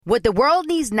What the world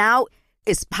needs now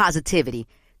is positivity.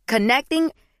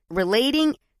 Connecting,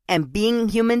 relating, and being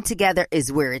human together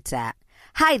is where it's at.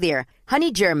 Hi there,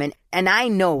 Honey German, and I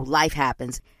know life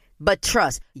happens, but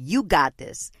trust, you got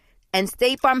this. And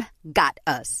State Farm got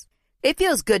us. It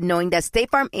feels good knowing that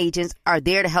State Farm agents are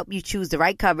there to help you choose the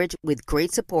right coverage with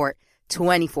great support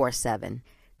 24/7.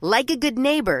 Like a good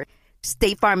neighbor,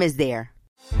 State Farm is there.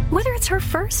 Whether it's her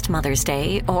first Mother's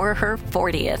Day or her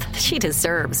 40th, she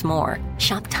deserves more.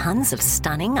 Shop tons of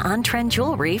stunning on-trend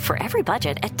jewelry for every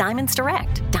budget at Diamonds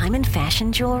Direct. Diamond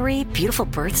fashion jewelry, beautiful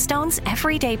birthstones,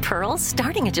 everyday pearls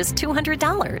starting at just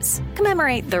 $200.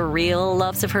 Commemorate the real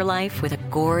loves of her life with a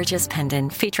gorgeous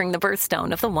pendant featuring the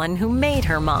birthstone of the one who made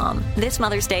her mom. This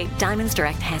Mother's Day, Diamonds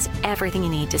Direct has everything you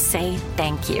need to say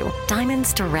thank you.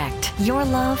 Diamonds Direct. Your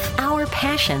love, our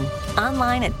passion.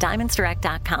 Online at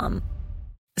diamondsdirect.com.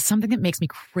 Something that makes me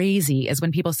crazy is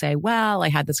when people say, well, I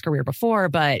had this career before,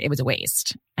 but it was a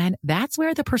waste. And that's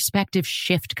where the perspective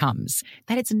shift comes,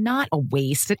 that it's not a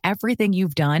waste, that everything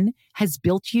you've done has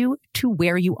built you to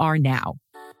where you are now.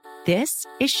 This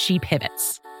is She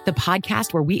Pivots, the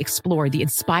podcast where we explore the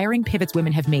inspiring pivots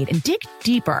women have made and dig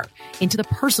deeper into the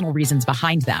personal reasons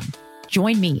behind them.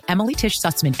 Join me, Emily Tish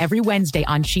Sussman, every Wednesday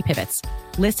on She Pivots.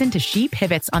 Listen to She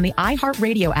Pivots on the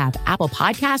iHeartRadio app, Apple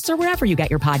Podcasts, or wherever you get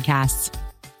your podcasts.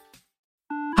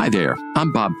 Hi there,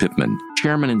 I'm Bob Pittman,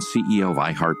 Chairman and CEO of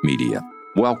iHeartMedia.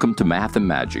 Welcome to Math and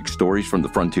Magic, Stories from the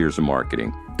Frontiers of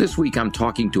Marketing. This week I'm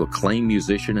talking to acclaimed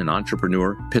musician and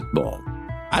entrepreneur, Pitbull.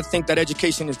 I think that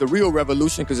education is the real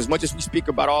revolution because as much as we speak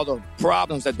about all the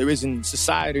problems that there is in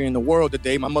society and the world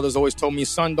today, my mother's always told me,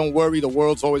 son, don't worry, the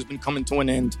world's always been coming to an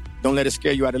end. Don't let it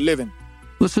scare you out of living.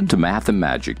 Listen to Math and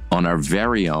Magic on our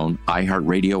very own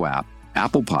iHeartRadio app,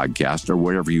 Apple Podcast, or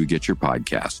wherever you get your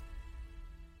podcasts.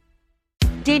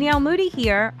 Danielle Moody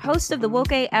here, host of the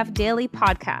Woke AF Daily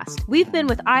podcast. We've been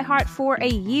with iHeart for a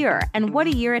year, and what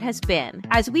a year it has been.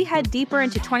 As we head deeper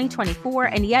into 2024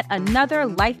 and yet another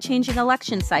life-changing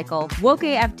election cycle, Woke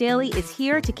AF Daily is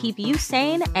here to keep you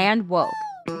sane and woke.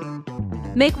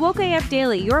 Make Woke AF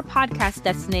Daily your podcast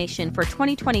destination for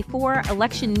 2024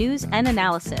 election news and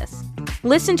analysis.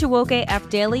 Listen to Woke AF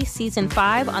Daily Season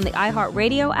 5 on the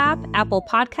iHeartRadio app, Apple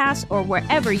Podcasts, or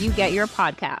wherever you get your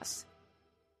podcasts.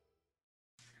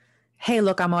 Hey,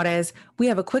 look, amores, we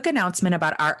have a quick announcement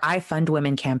about our I Fund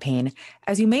Women campaign.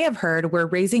 As you may have heard, we're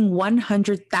raising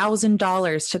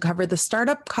 $100,000 to cover the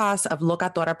startup costs of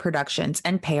Locatora Productions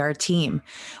and pay our team.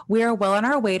 We are well on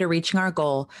our way to reaching our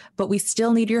goal, but we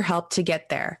still need your help to get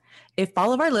there. If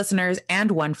all of our listeners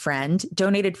and one friend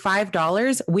donated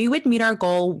 $5, we would meet our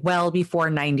goal well before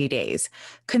 90 days.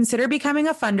 Consider becoming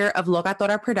a funder of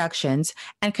Locatora Productions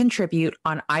and contribute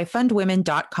on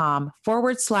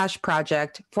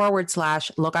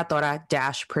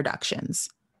ifundwomen.com/project/Locatora-Productions.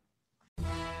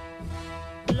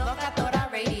 Locatora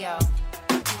Radio.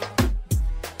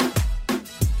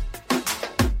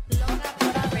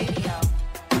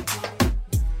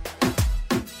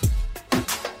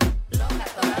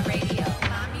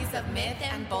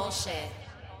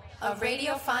 A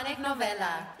radiophonic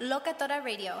novela. Locatora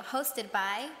Radio, hosted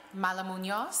by Mala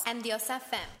Muñoz and Diosa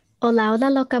Fem. Hola, hola,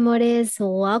 locamores.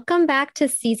 Welcome back to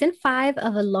Season 5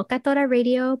 of Locatora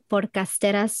Radio,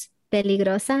 Podcasteras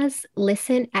Peligrosas.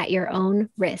 Listen at your own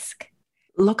risk.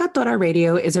 Locatora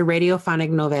Radio is a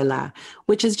radiophonic novela,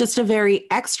 which is just a very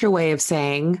extra way of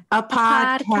saying a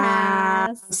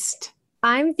podcast.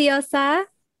 I'm Diosa.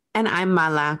 And I'm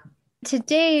Mala.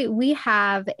 Today we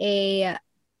have a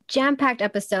jam-packed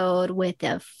episode with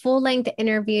a full-length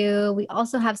interview. We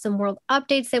also have some world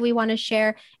updates that we want to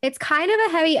share. It's kind of a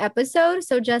heavy episode,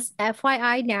 so just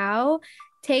FYI now,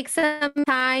 take some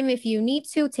time if you need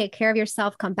to, take care of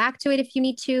yourself, come back to it if you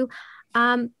need to.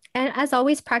 And as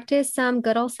always, practice some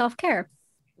good old self-care.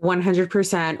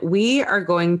 100%. We are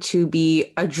going to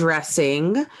be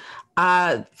addressing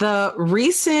the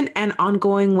recent and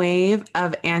ongoing wave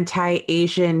of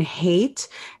anti-Asian hate.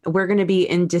 We're going to be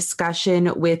in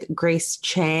discussion with Grace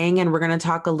Chang, and we're going to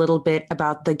talk a little bit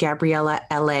about the Gabriella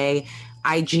LA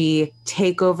IG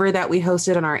takeover that we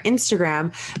hosted on our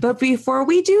Instagram. But before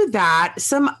we do that,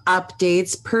 some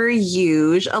updates per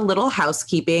usual, a little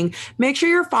housekeeping. Make sure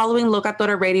you're following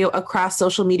Locatora Radio across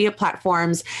social media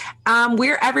platforms.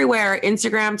 We're everywhere: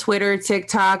 Instagram, Twitter,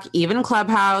 TikTok, even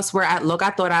Clubhouse. We're at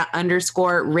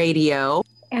Locatora_radio.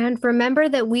 And remember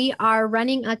that we are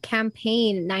running a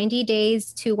campaign, 90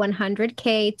 days to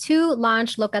 100K, to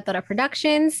launch Locatora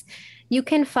Productions. You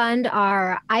can fund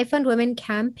our I Fund Women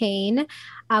campaign.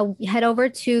 Head over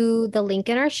to the link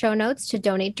in our show notes to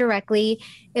donate directly.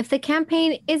 If the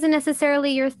campaign isn't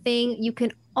necessarily your thing, you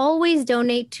can always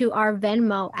donate to our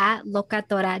Venmo at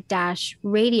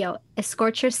Locatora-Radio.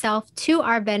 Escort yourself to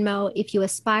our Venmo if you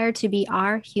aspire to be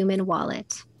our human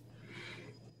wallet.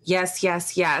 Yes,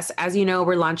 yes, yes. As you know,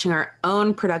 we're launching our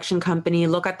own production company,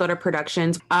 Locatora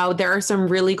Productions. There are some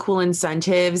really cool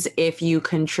incentives if you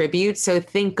contribute. So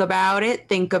think about it,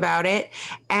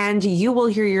 and you will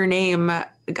hear your name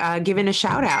given a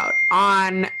shout out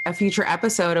on a future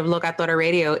episode of Locatora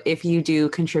Radio if you do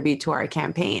contribute to our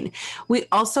campaign. We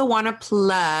also want to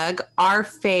plug our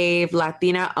fave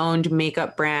Latina-owned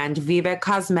makeup brand, Vive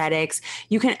Cosmetics.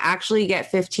 You can actually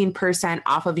get 15%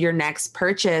 off of your next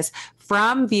purchase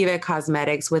from Vive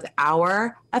Cosmetics with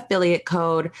our affiliate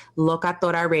code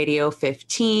Locatora Radio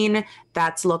 15.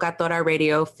 That's Locatora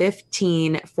Radio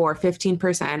 15 for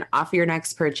 15% off your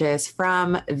next purchase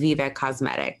from Vive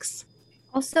Cosmetics.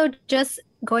 Also, just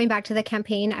going back to the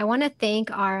campaign, I want to thank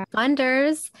our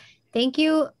funders. Thank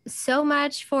you so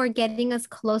much for getting us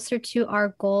closer to our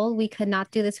goal. We could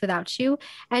not do this without you.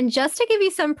 And just to give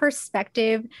you some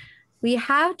perspective, we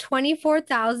have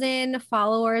 24,000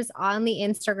 followers on the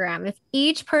Instagram. If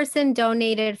each person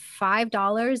donated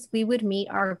 $5, we would meet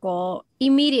our goal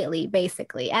immediately,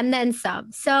 basically, and then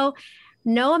some. So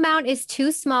no amount is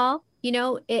too small. You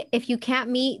know, if you can't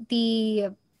meet the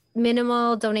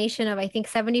minimal donation of, I think,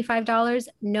 $75,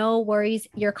 no worries.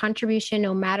 Your contribution,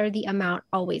 no matter the amount,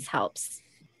 always helps.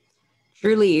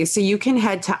 Truly. So you can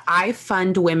head to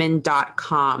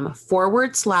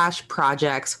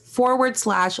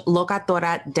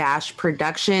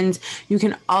ifundwomen.com/projects/Locatora-Productions. You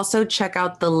can also check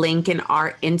out the link in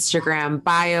our Instagram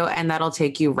bio, and that'll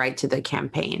take you right to the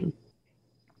campaign.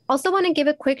 Also want to give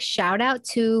a quick shout out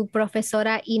to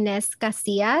Profesora Inés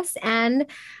Casillas and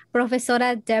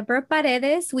Profesora Deborah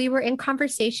Paredes. We were in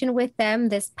conversation with them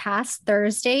this past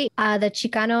Thursday. The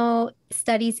Chicano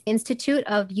Studies Institute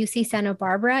of UC Santa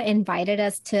Barbara invited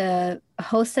us to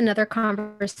host another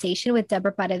conversation with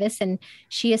Deborah Paredes, and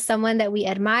she is someone that we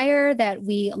admire, that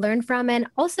we learn from. And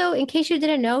also, in case you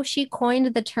didn't know, she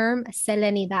coined the term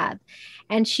selenidad.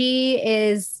 And she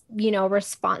is,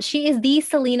 she is the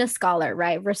Selena scholar,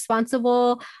 right?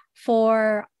 Responsible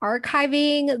for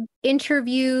archiving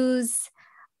interviews,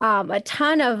 a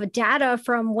ton of data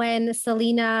from when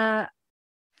Selena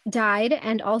died,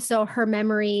 and also her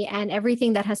memory and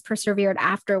everything that has persevered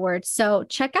afterwards. So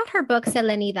check out her book,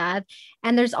 Selenidad.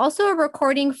 And there's also a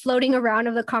recording floating around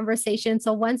of the conversation.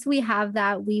 So once we have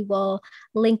that, we will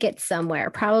link it somewhere,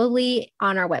 probably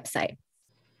on our website.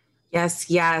 Yes,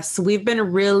 yes. We've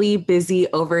been really busy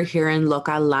over here in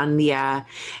Localandia,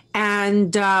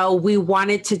 and we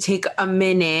wanted to take a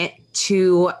minute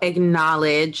to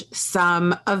acknowledge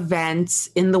some events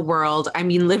in the world. I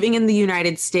mean, living in the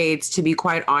United States, to be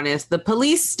quite honest, the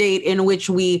police state in which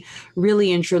we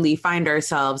really and truly find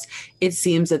ourselves, it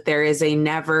seems that there is a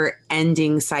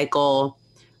never-ending cycle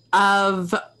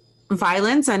of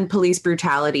violence and police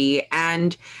brutality.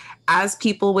 And as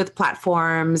people with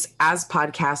platforms, as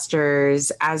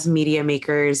podcasters, as media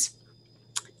makers,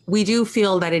 we do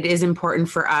feel that it is important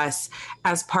for us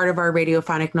as part of our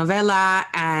radiophonic novela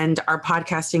and our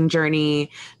podcasting journey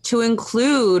to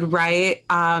include,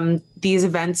 these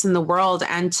events in the world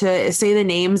and to say the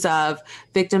names of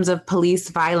victims of police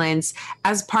violence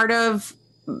as part of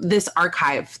this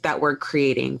archive that we're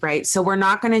creating, right? So we're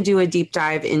not going to do a deep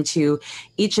dive into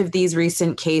each of these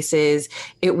recent cases.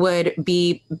 It would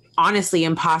be honestly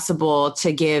impossible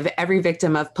to give every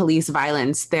victim of police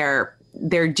violence their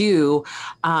due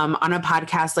on a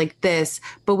podcast like this.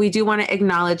 But we do want to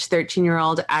acknowledge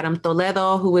 13-year-old Adam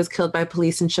Toledo, who was killed by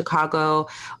police in Chicago.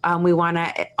 We want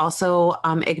to also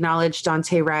acknowledge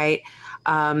Dante Wright,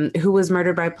 who was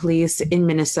murdered by police in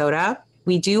Minnesota.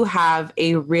 We do have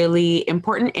a really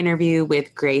important interview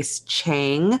with Grace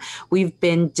Chang. We've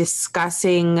been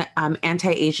discussing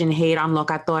anti-Asian hate on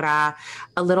Locatora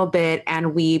a little bit,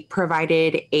 and we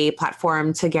provided a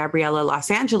platform to Gabriela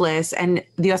Los Angeles. And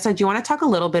Diosa, do you want to talk a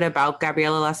little bit about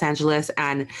Gabriela Los Angeles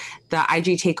and the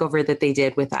IG takeover that they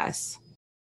did with us?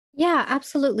 Yeah,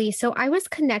 absolutely. So I was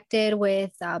connected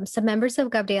with some members of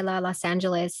Gabriela Los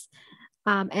Angeles,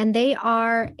 and they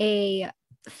are a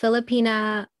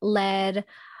Filipina-led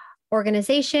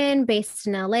organization based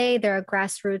in LA. They're a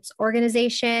grassroots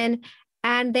organization,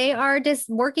 and they are just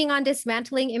working on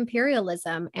dismantling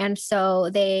imperialism. And so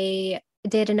they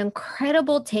did an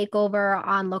incredible takeover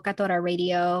on Locatora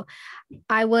Radio.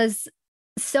 I was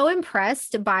so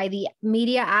impressed by the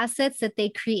media assets that they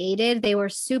created. They were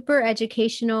super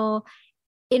educational,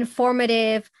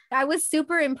 informative. I was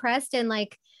super impressed and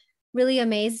really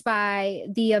amazed by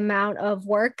the amount of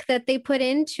work that they put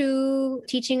into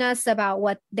teaching us about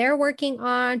what they're working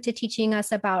on, to teaching us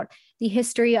about the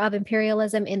history of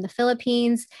imperialism in the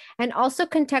Philippines, and also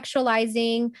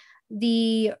contextualizing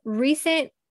the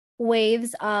recent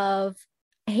waves of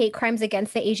hate crimes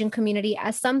against the Asian community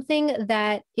as something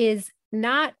that is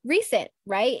not recent,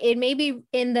 right? It may be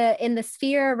in the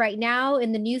sphere right now,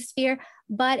 in the news sphere,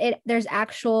 but there's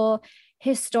actual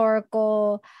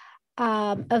historical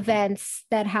events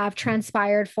that have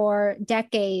transpired for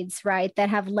decades, right, that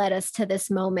have led us to this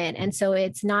moment. And so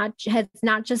has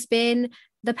not just been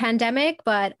the pandemic,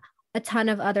 but a ton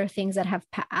of other things that have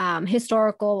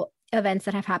historical events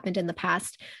that have happened in the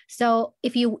past. So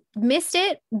if you missed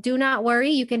it, do not worry.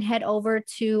 You can head over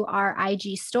to our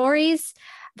IG stories.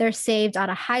 They're saved on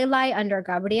a highlight under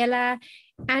Gabriela.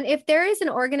 And if there is an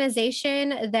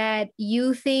organization that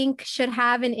you think should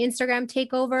have an Instagram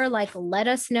takeover, like, let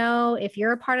us know. If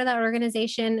you're a part of that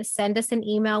organization, send us an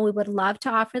email. We would love to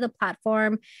offer the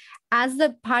platform. As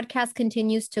the podcast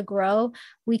continues to grow,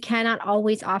 we cannot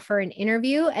always offer an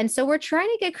interview. And so we're trying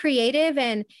to get creative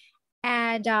and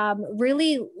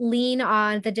really lean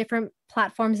on the different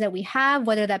platforms that we have,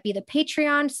 whether that be the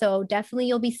Patreon. So definitely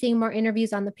you'll be seeing more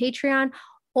interviews on the Patreon,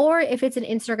 or if it's an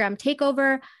Instagram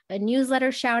takeover, a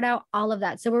newsletter shout out, all of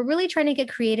that. So we're really trying to get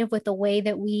creative with the way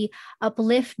that we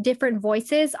uplift different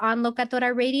voices on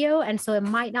Locatora Radio. And so it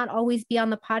might not always be on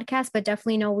the podcast, but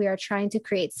definitely know we are trying to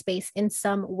create space in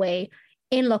some way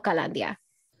in Localandia.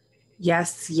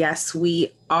 Yes,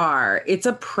 we are. It's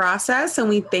a process, and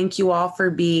we thank you all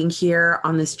for being here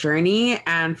on this journey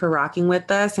and for rocking with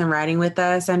us and riding with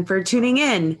us and for tuning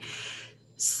in.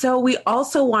 So we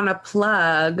also want to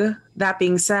plug, that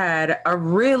being said, a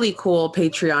really cool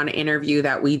Patreon interview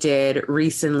that we did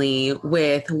recently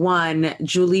with one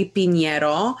Julie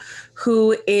Pinheiro,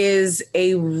 who is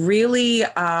a really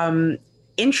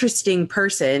interesting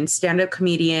person, stand-up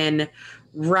comedian,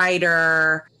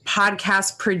 writer,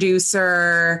 podcast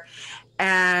producer,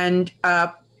 and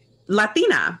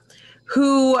Latina,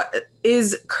 who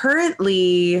is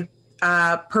currently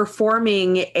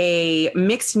performing a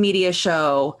mixed media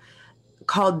show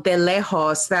called De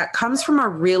Lejos that comes from a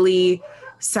really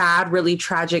sad, really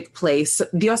tragic place.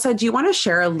 Diosa, do you want to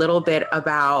share a little bit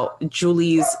about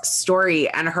Julie's story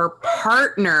and her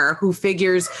partner, who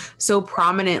figures so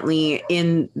prominently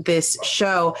in this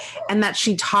show and that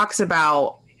she talks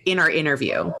about in our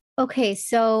interview? Okay,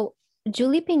 so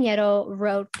Julie Pinheiro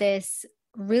wrote this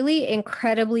really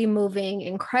incredibly moving,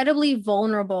 incredibly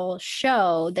vulnerable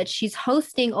show that she's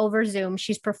hosting over Zoom.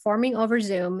 She's performing over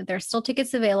Zoom. There's still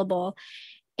tickets available.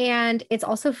 And it's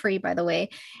also free, by the way.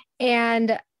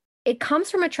 And it comes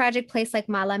from a tragic place, like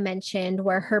Mala mentioned,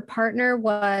 where her partner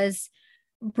was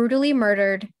brutally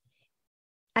murdered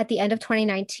at the end of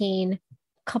 2019.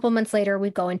 A couple months later, we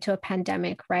go into a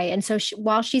pandemic, right? And so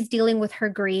while she's dealing with her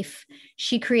grief,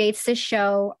 she creates this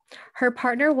show. Her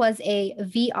partner was a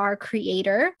VR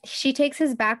creator. She takes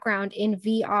his background in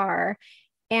VR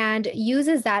and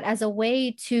uses that as a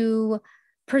way to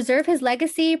preserve his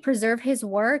legacy, preserve his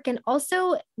work, and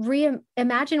also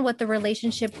reimagine what the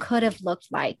relationship could have looked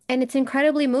like. And it's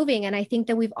incredibly moving. And I think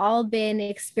that we've all been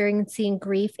experiencing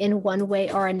grief in one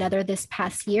way or another this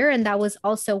past year. And that was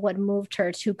also what moved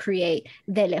her to create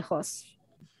De Lejos.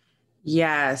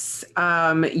 Yes.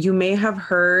 You may have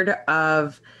heard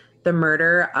of the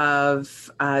murder of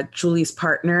Julie's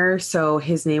partner. So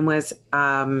his name was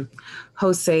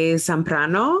Jose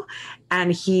Zamprano,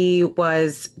 and he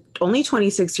was only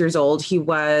 26 years old. He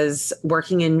was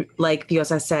working in, like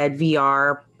Diosa said,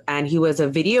 VR, and he was a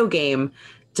video game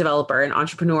developer, an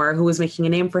entrepreneur who was making a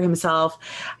name for himself.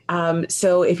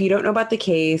 So if you don't know about the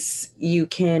case, you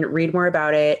can read more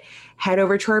about it. Head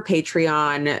over to our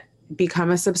Patreon, become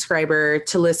a subscriber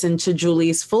to listen to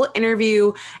Julie's full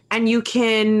interview. And you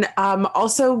can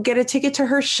also get a ticket to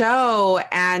her show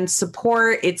and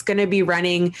support. It's going to be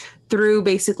running through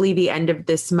basically the end of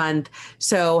this month.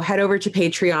 So head over to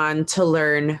Patreon to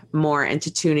learn more and to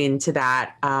tune into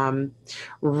that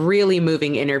really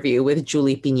moving interview with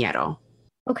Julie Pinheiro.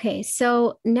 Okay,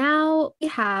 so now we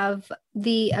have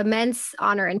the immense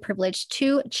honor and privilege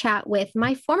to chat with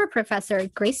my former professor,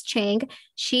 Grace Chang.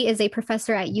 She is a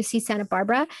professor at UC Santa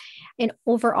Barbara, an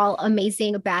overall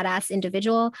amazing, badass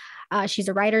individual. She's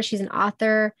a writer, she's an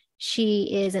author, she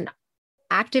is an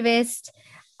activist,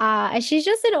 and she's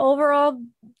just an overall,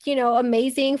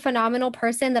 amazing, phenomenal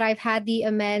person that I've had the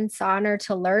immense honor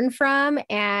to learn from.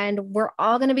 And we're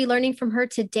all going to be learning from her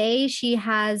today. She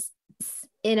has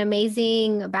an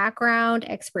amazing background,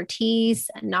 expertise,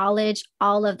 knowledge,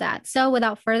 all of that. So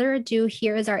without further ado,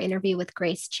 here is our interview with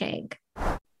Grace Chang.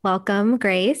 Welcome,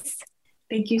 Grace.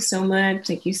 Thank you so much.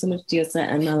 Thank you so much, Diosa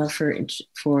and Mala,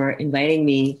 for inviting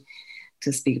me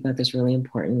to speak about this really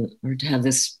important, or to have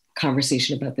this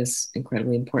conversation about this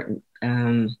incredibly important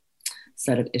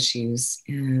set of issues.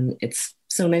 And it's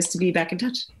so nice to be back in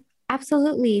touch.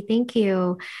 Absolutely. Thank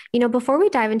you. Before we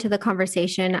dive into the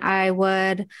conversation, I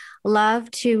would love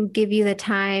to give you the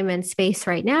time and space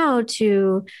right now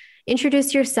to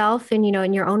introduce yourself and,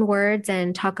 in your own words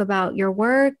and talk about your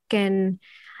work and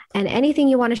anything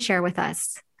you want to share with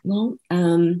us. Well,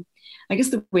 I guess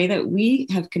the way that we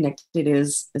have connected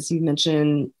is, as you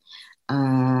mentioned,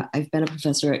 I've been a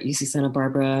professor at UC Santa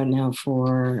Barbara now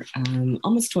for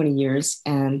almost 20 years,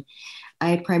 and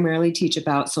I primarily teach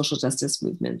about social justice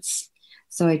movements.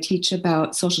 So I teach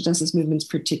about social justice movements,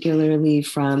 particularly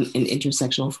from an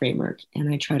intersectional framework.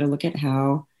 And I try to look at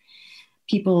how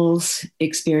people's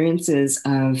experiences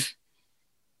of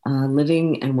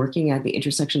living and working at the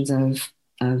intersections of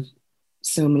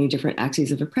so many different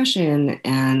axes of oppression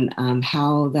and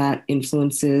how that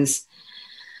influences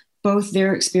both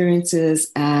their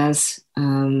experiences as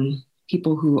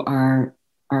people who are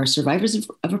survivors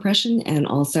of oppression, and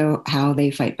also how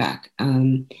they fight back,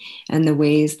 and the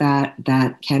ways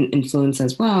that can influence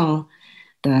as well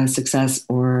the success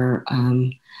or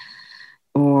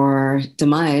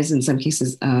demise in some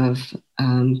cases of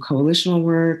coalitional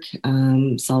work,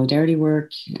 solidarity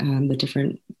work, the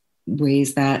different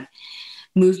ways that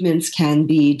movements can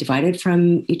be divided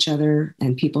from each other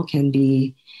and people can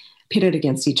be pitted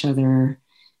against each other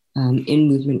in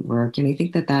movement work. And I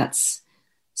think that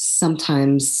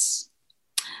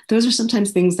those are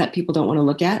sometimes things that people don't want to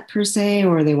look at per se,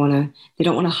 or they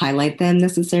don't want to highlight them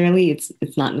necessarily.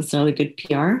 It's not necessarily good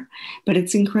PR, but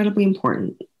it's incredibly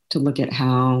important to look at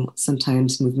how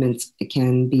sometimes movements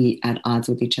can be at odds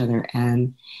with each other.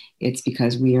 And it's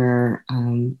because we are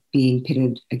being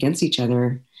pitted against each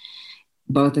other,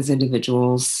 both as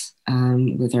individuals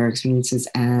with our experiences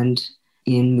and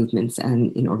in movements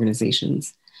and in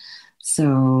organizations.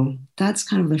 So that's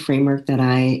kind of the framework that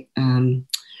I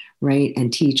write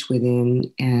and teach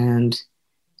within. And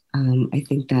I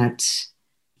think that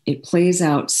it plays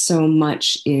out so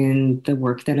much in the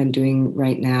work that I'm doing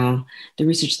right now, the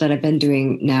research that I've been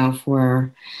doing now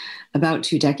for about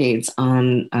 2 decades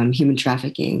on human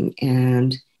trafficking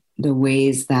and the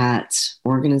ways that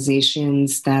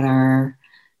organizations that are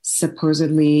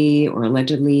supposedly or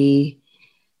allegedly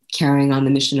carrying on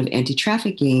the mission of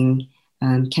anti-trafficking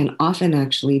can often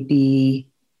actually be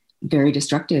very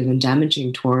destructive and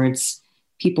damaging towards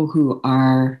people who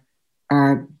are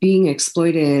being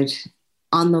exploited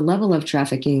on the level of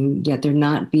trafficking, yet they're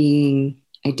not being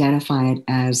identified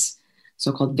as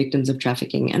so-called victims of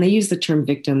trafficking. And I use the term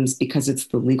victims because it's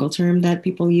the legal term that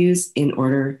people use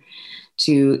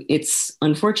it's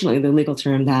unfortunately the legal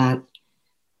term that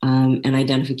an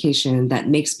identification that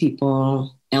makes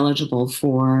people eligible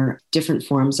for different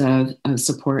forms of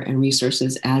support and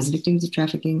resources as victims of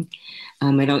trafficking.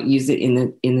 I don't use it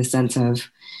in the sense of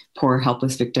poor,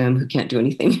 helpless victim who can't do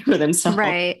anything for themselves.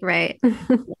 Right.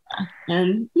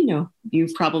 And, you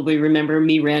probably remember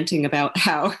me ranting about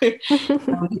how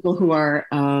people who are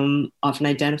often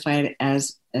identified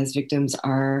as victims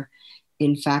are,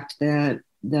 in fact,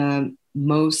 the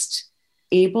most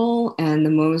able and the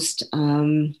most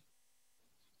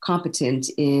competent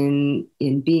in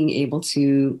being able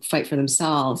to fight for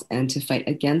themselves and to fight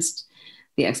against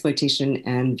the exploitation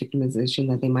and victimization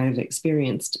that they might have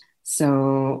experienced.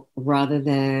 So rather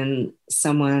than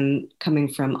someone coming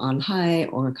from on high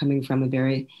or coming from a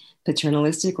very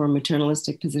paternalistic or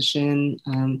maternalistic position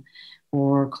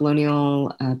or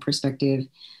colonial perspective,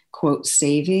 quote,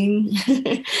 saving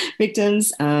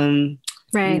victims,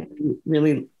 right. we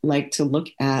really like to look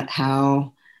at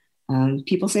how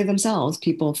people save themselves.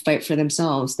 People fight for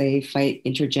themselves. They fight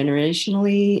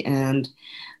intergenerationally and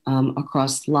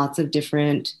across lots of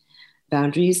different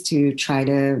boundaries to try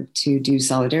to do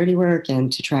solidarity work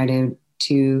and to try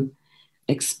to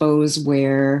expose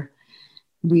where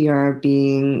we are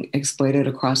being exploited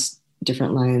across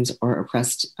different lines or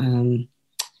oppressed in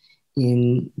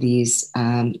these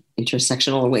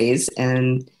intersectional ways.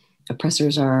 And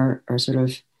oppressors are sort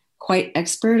of quite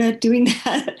expert at doing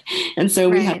that. And so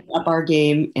we have to up our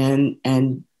game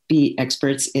and be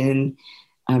experts in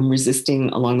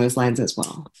resisting along those lines as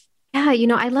well.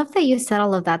 Yeah, I love that you said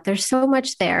all of that. There's so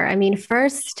much there. I mean,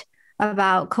 first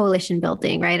about coalition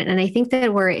building, right? And I think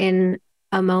that we're in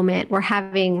a moment,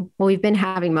 we've been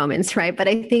having moments, right? But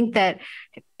I think that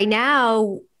right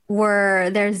now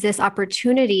there's this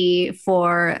opportunity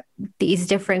for these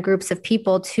different groups of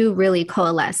people to really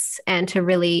coalesce and to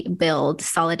really build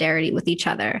solidarity with each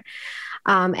other.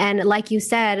 And like you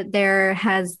said, there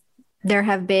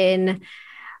have been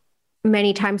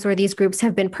many times where these groups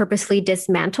have been purposely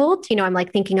dismantled. You know, I'm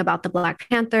like thinking about the Black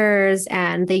Panthers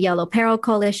and the Yellow Peril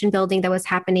Coalition building that was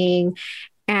happening.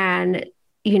 And,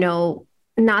 you know,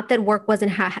 not that work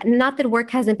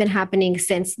hasn't been happening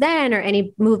since then, or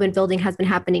any movement building has been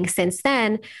happening since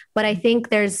then, but I think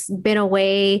there's been a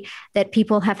way that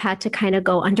people have had to kind of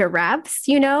go under wraps,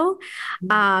 you know,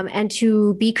 and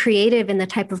to be creative in the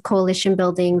type of coalition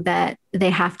building that they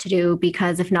have to do,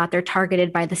 because if not, they're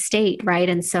targeted by the state, right?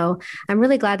 And so I'm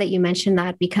really glad that you mentioned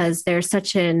that, because there's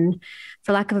such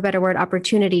for lack of a better word,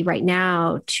 opportunity right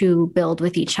now to build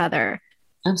with each other.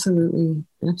 Absolutely.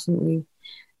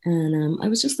 And I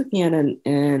was just looking at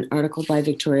an article by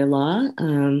Victoria Law,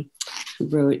 who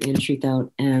wrote in Truth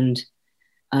Out, and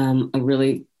a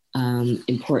really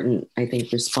important, I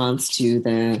think, response to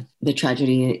the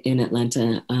tragedy in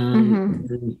Atlanta,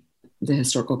 and the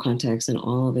historical context and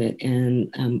all of it.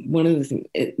 And one of the things,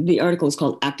 the article is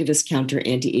called "Activists Counter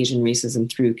Anti-Asian Racism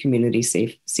Through Community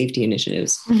Safety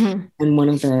Initiatives." And one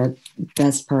of the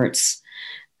best parts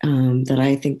that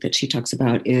I think that she talks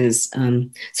about is,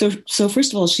 so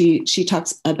first of all, she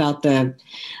talks about the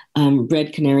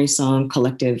Red Canary Song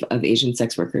collective of Asian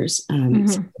sex workers,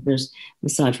 there's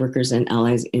massage workers and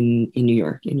allies in New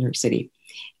York City.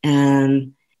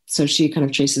 And so she kind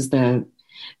of traces the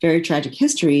very tragic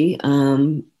history,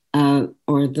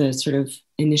 or the sort of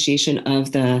initiation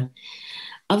of the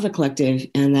collective.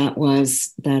 And that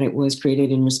it was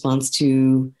created in response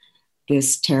to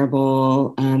this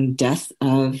terrible death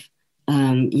of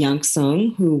Yang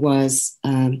Sung, who was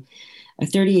a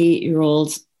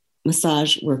 38-year-old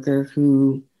massage worker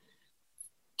who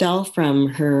fell from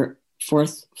her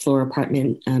fourth floor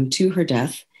apartment to her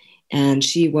death. And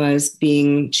she was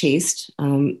being chased.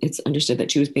 It's understood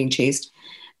that she was being chased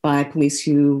by police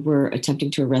who were attempting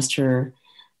to arrest her,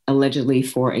 allegedly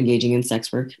for engaging in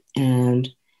sex work. And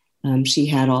she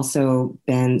had also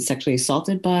been sexually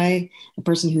assaulted by a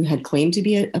person who had claimed to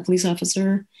be a police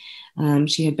officer.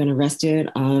 She had been arrested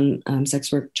on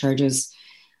sex work charges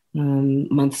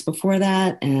months before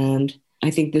that. And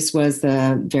I think this was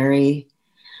the very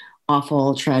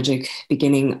awful, tragic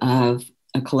beginning of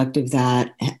a collective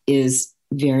that is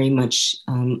very much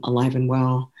alive and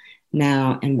well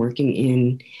now, and working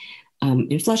in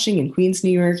Flushing and Queens,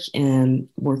 New York, and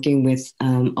working with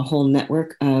a whole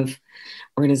network of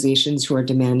organizations who are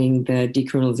demanding the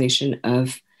decriminalization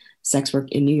of sex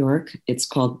work in New York. It's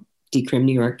called Decrim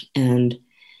New York. And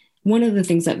one of the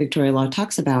things that Victoria Law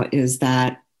talks about is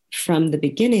that from the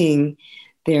beginning,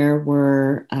 there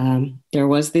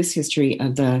was this history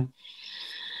of the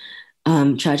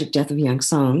tragic death of Yang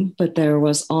Song, but there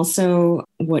was also,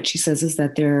 what she says is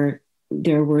that there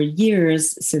were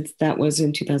years, since that was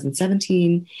in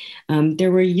 2017,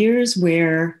 there were years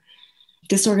where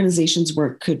this organization's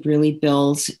work could really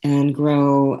build and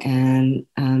grow and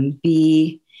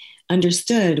be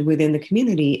understood within the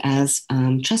community as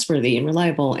trustworthy and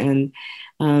reliable. And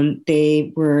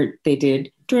they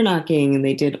did door knocking, and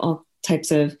they did all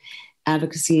types of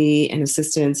advocacy and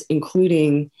assistance,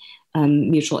 including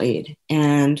mutual aid,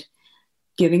 and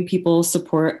giving people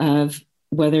support of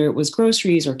whether it was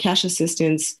groceries or cash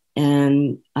assistance,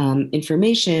 and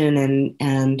information,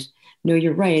 and know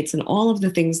your rights, and all of the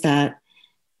things that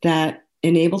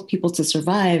enabled people to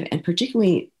survive, and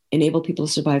particularly enabled people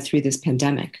to survive through this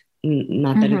pandemic.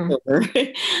 Not that it's over.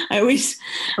 I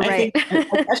think I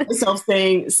catch myself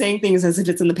saying things as if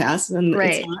it's in the past, and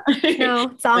right. It's not.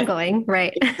 No, it's ongoing,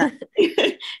 right?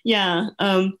 Yeah.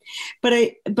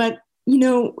 But you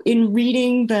know, in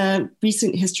reading the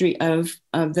recent history of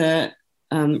the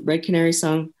Red Canary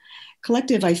Song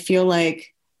collective, I feel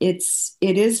like it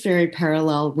is very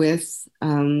parallel with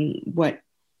what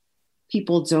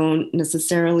people don't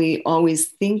necessarily always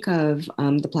think of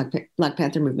the Black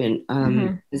Panther movement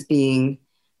as being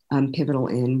pivotal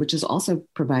in, which is also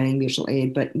providing mutual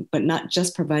aid, but not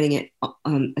just providing it,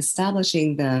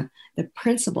 establishing the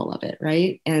principle of it,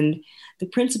 right? And the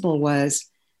principle was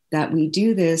that we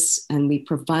do this and we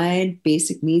provide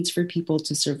basic needs for people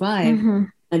to survive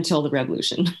until the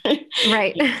revolution.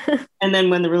 Right. And then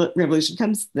when the revolution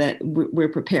comes, that we're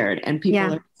prepared, and people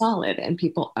are solid, and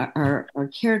people are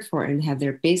cared for and have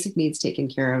their basic needs taken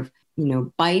care of, you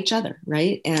know, by each other.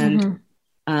 Right. And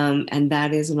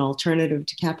that is an alternative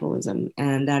to capitalism.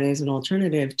 And that is an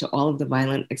alternative to all of the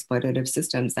violent exploitative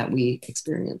systems that we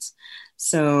experience.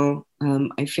 So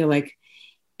I feel like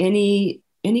any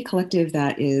collective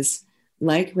that is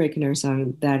like Red Canary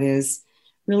Song, that is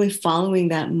really following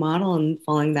that model and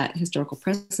following that historical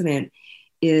precedent,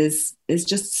 is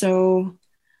just so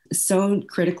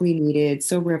critically needed,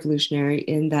 so revolutionary,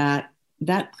 in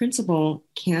that principle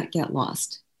can't get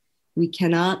lost. we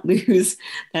cannot lose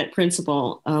that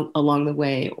principle along the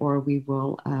way, or we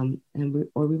will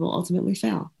ultimately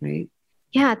fail, right?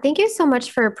 Yeah, thank you so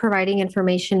much for providing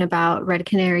information about Red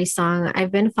Canary Song.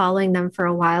 I've been following them for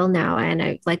a while now, and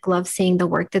I love seeing the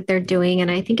work that they're doing.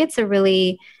 And I think it's a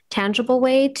really tangible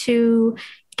way to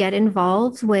get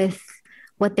involved with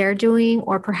what they're doing,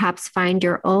 or perhaps find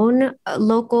your own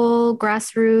local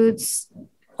grassroots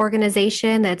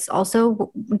organization that's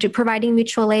also providing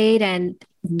mutual aid and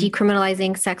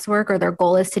decriminalizing sex work, or their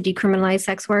goal is to decriminalize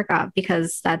sex work,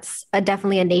 because that's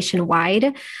definitely a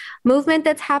nationwide movement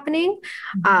that's happening.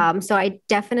 So I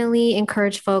definitely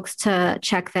encourage folks to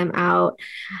check them out.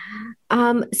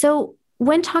 So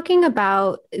when talking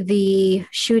about the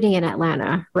shooting in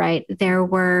Atlanta, right,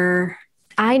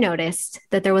 I noticed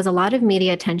that there was a lot of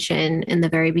media attention in the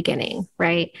very beginning,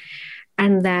 right?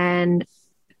 And then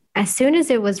as soon as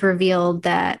it was revealed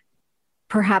that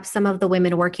perhaps some of the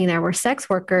women working there were sex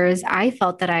workers, I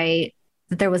felt that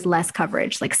there was less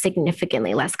coverage,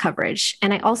 significantly less coverage.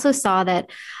 And I also saw that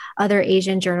other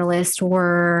Asian journalists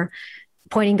were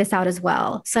pointing this out as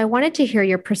well. So I wanted to hear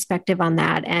your perspective on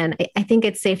that. And I think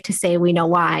it's safe to say we know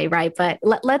why, right? But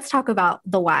let's talk about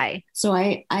the why. So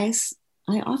I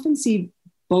often see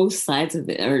both sides of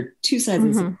it, or two sides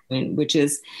of the coin, which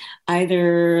is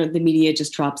either the media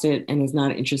just drops it and is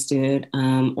not interested,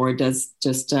 or does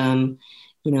just,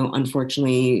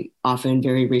 unfortunately, often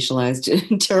very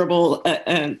racialized, terrible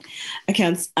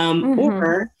accounts,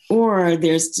 or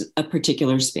there's a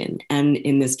particular spin. And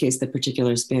in this case, the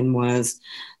particular spin was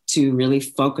to really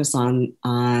focus on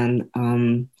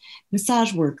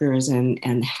massage workers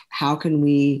and how can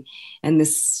we, and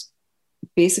this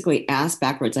basically ass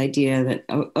backwards idea that,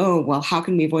 well, how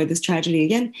can we avoid this tragedy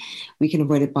again? We can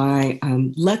avoid it by,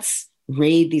 let's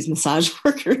raid these massage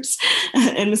workers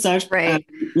and massage,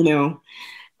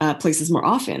 places more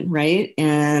often. Right.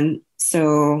 And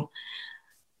so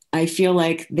I feel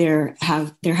like there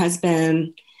has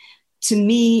been, to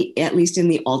me, at least in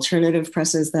the alternative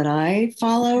presses that I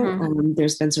follow,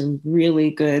 there's been some really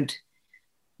good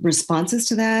responses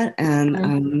to that,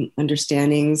 and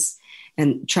understandings,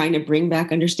 and trying to bring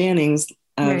back understandings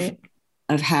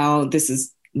of how this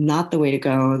is not the way to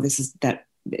go. That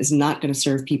is not going to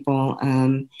serve people.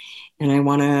 And I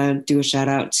want to do a shout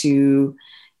out to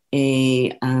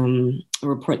a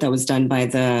report that was done by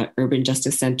the Urban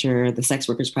Justice Center, the Sex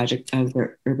Workers Project of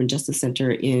the Urban Justice Center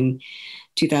in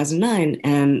 2009.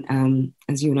 And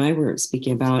as you and I were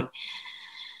speaking about,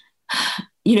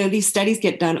 these studies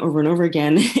get done over and over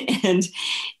again. And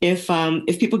if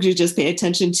people could just pay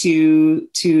attention to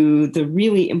the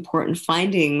really important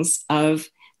findings of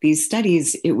these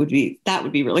studies, that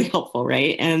would be really helpful,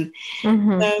 right? And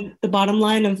the bottom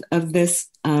line of this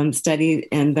study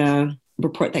and the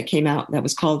report that came out, that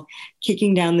was called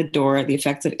 "Kicking Down the Door: The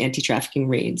Effects of Anti-Trafficking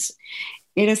Raids."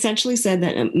 It essentially said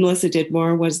that Melissa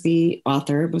Didmore was the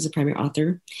primary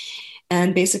author,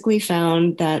 and basically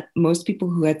found that most people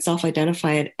who had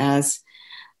self-identified as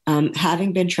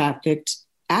having been trafficked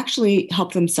actually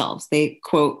helped themselves. They,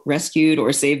 quote, rescued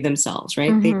or saved themselves,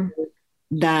 right?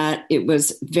 That it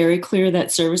was very clear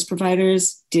that service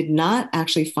providers did not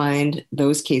actually find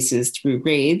those cases through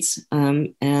raids,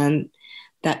 and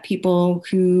that people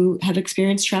who have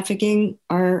experienced trafficking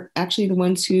are actually the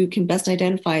ones who can best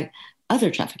identify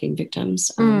other trafficking victims.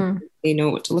 They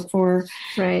know what to look for.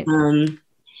 Right.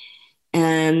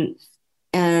 And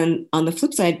on the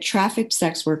flip side, trafficked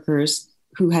sex workers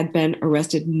who had been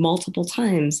arrested multiple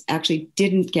times actually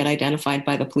didn't get identified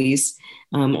by the police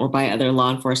or by other law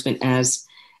enforcement as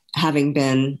having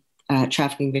been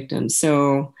trafficking victims.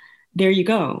 So there you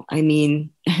go. I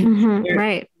mean,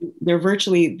 they're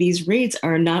virtually, these raids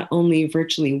are not only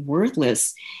virtually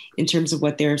worthless in terms of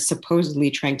what they're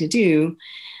supposedly trying to do,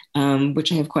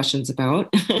 which I have questions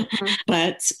about,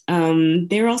 but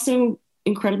they're also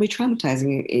incredibly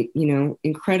traumatizing,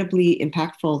 incredibly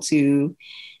impactful to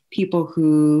people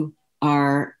who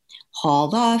are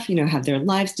hauled off, have their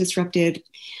lives disrupted,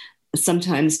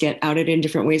 sometimes get outed in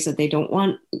different ways that they don't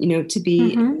want, to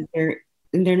be, and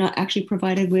they're not actually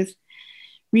provided with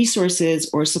resources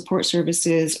or support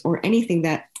services or anything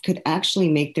that could actually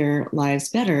make their lives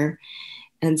better.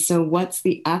 And so what's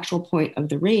the actual point of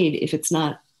the raid if it's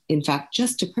not, in fact,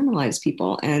 just to criminalize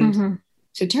people and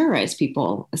to terrorize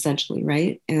people, essentially,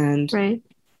 right? And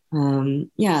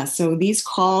so these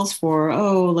calls for,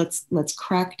 let's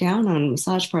crack down on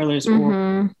massage parlors,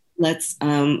 or let's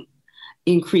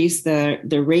increase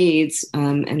the raids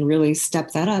and really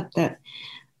step that up. That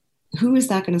who is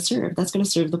that going to serve? That's going to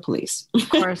serve the police. Of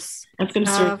course. That's going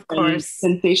to serve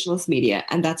sensationalist media,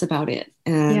 and that's about it.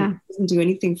 And it doesn't do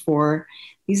anything for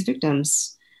these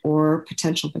victims. or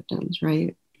potential victims,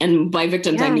 right? And by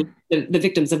victims, I mean the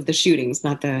victims of the shootings,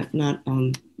 not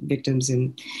victims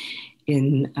in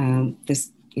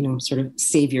this, sort of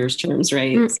saviors terms,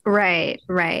 right?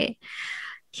 Right.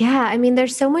 Yeah, I mean,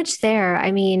 there's so much there.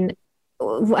 I mean,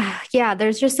 yeah,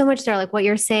 there's just so much there. Like what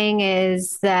you're saying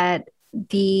is that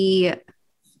the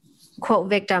quote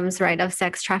victims, right, of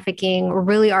sex trafficking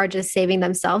really are just saving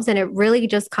themselves, and it really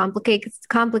just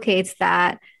complicates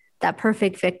that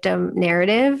perfect victim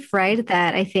narrative, right?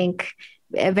 That I think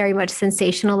very much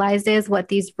sensationalizes what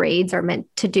these raids are meant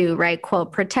to do, right?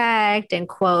 Quote, protect and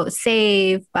quote,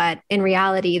 save. But in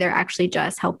reality, they're actually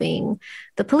just helping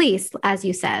the police, as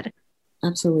you said.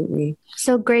 Absolutely.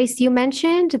 So, Grace, you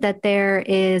mentioned that there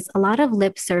is a lot of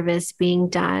lip service being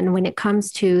done when it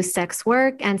comes to sex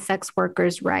work and sex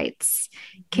workers' rights.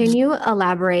 Can you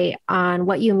elaborate on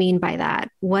what you mean by that?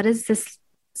 What does this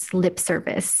lip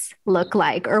service look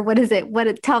like, or what is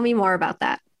it? Tell me more about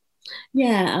that.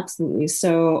 Yeah, absolutely.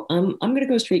 So I'm going to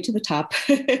go straight to the top.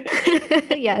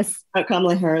 Yes.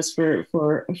 Kamala Harris for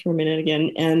a minute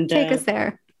again, and take us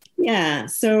there. Yeah.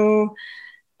 So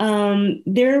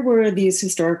there were these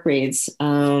historic raids,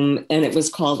 and it was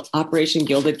called Operation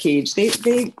Gilded Cage.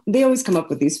 They always come up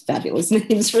with these fabulous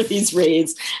names for these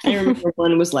raids. I remember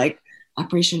one was like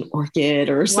Operation Orchid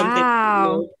or something.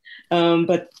 Wow.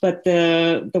 But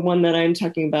the one that I'm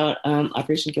talking about,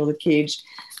 Operation Gilded Cage,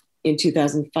 in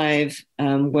 2005,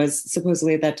 was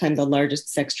supposedly at that time the largest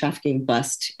sex trafficking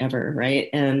bust ever, right?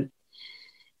 And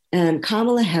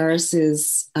Kamala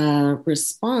Harris's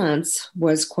response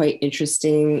was quite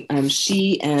interesting.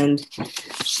 She and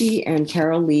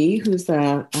Carol Lee, who's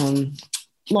the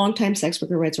longtime sex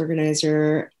worker rights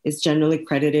organizer, is generally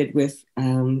credited with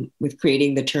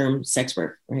creating the term sex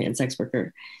work, right, and sex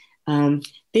worker.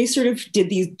 They sort of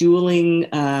did these dueling.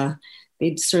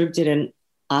 They sort of did an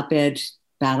op-ed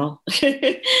battle.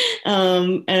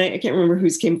 And I can't remember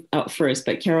whose came out first,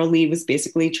 but Carol Lee was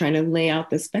basically trying to lay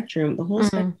out the spectrum, the whole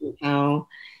spectrum of how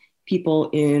people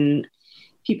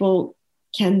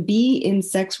can be in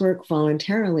sex work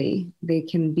voluntarily. They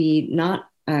can be not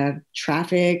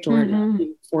trafficked or not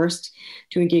being forced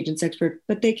to engage in sex work,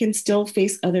 but they can still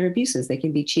face other abuses. They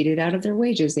can be cheated out of their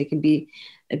wages. They can be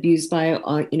abused by,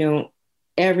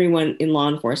 everyone in law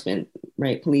enforcement,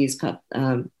 right? Police,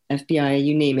 FBI,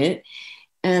 you name it.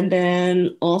 And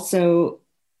then also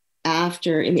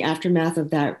in the aftermath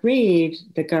of that raid,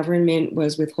 the government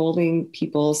was withholding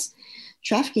people's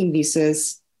trafficking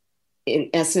visas,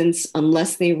 in essence,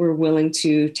 unless they were willing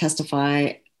to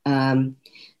testify,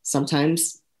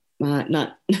 sometimes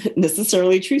not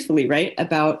necessarily truthfully, right,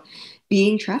 about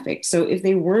being trafficked. So if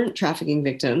they weren't trafficking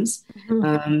victims,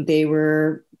 they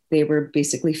were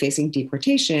basically facing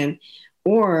deportation,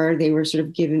 or they were sort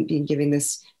of being given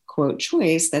this quote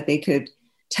choice that they could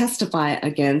testify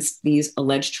against these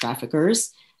alleged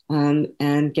traffickers,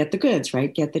 and get the goods,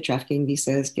 right? Get the trafficking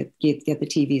visas, get the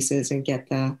T visas, and get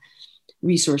the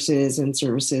resources and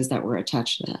services that were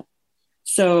attached to that.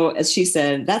 So, as she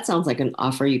said, that sounds like an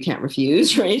offer you can't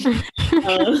refuse, right?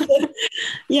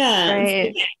 Yeah.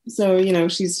 Right. So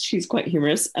she's quite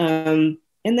humorous. And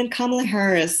then Kamala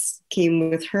Harris came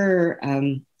with her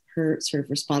sort of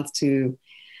response to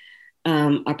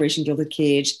Operation Gilded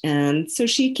Cage. And so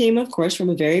she came, of course, from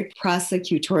a very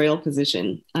prosecutorial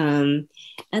position. And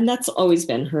that's always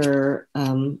been her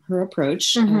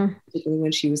approach, particularly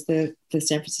when she was the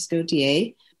San Francisco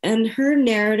DA. And her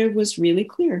narrative was really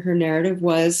clear. Her narrative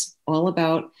was all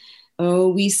about,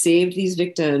 we saved these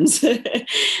victims.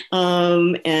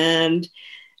 And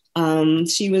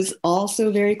she was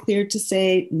also very clear to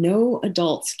say no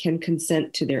adults can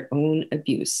consent to their own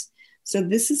abuse. So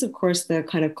this is, of course, the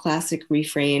kind of classic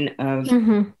refrain of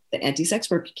the anti-sex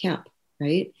work camp,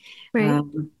 right? Right.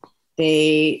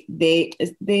 They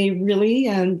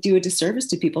really do a disservice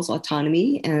to people's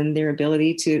autonomy and their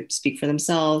ability to speak for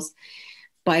themselves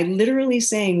by literally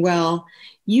saying, well,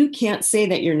 you can't say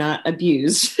that you're not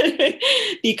abused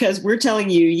because we're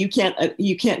telling you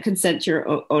can't consent to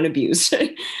your own abuse.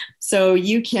 So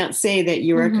you can't say that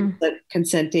you are a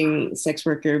consenting sex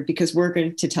worker because we're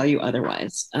going to tell you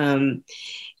otherwise. So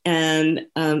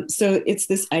it's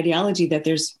this ideology that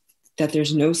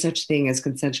there's no such thing as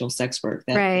consensual sex work,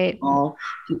 that all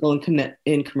people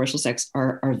in commercial sex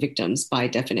are victims by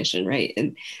definition, right?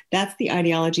 And that's the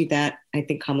ideology that I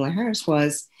think Kamala Harris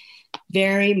was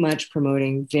very much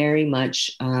promoting, very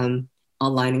much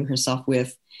aligning herself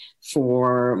with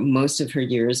for most of her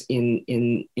years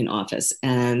in office.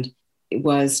 And it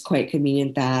was quite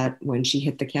convenient that when she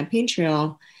hit the campaign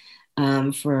trail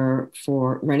for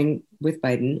running with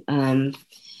Biden,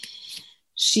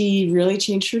 she really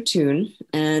changed her tune,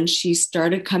 and she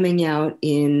started coming out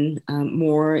in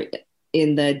more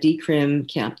in the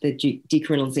decrim camp, the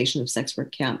decriminalization of sex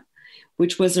work camp,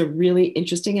 which was a really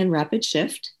interesting and rapid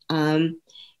shift. And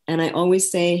I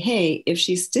always say, hey, if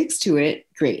she sticks to it,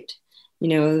 great.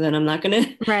 Then I'm not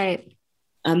going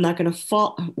to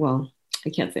fault. Well, I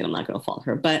can't say I'm not going to fault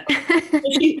her, but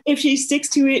if she sticks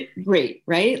to it, great.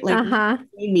 Right. Like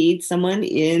we need someone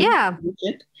in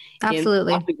leadership,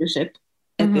 absolutely, in leadership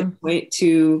at this point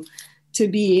to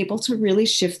be able to really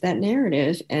shift that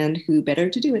narrative, and who better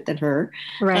to do it than her,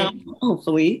 right?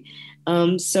 Hopefully.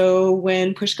 So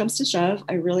when push comes to shove,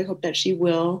 I really hope that she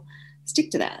will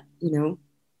stick to that,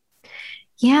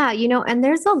 Yeah, and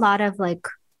there's a lot of like,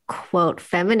 quote,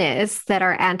 feminists that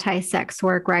are anti-sex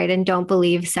work, right? And don't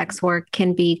believe sex work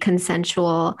can be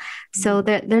consensual. So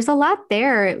there's a lot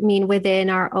there. I mean, within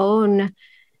our own,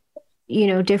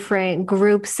 different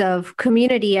groups of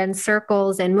community and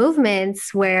circles and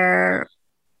movements where,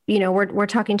 we're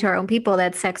talking to our own people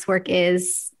that sex work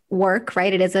is work,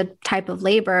 right? It is a type of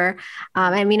labor.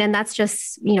 And that's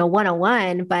just,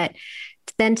 101. But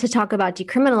then to talk about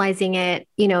decriminalizing it,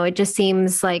 it just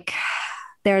seems like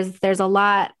there's a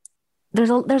lot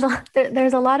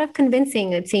of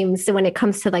convincing, it seems, when it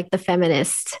comes to like the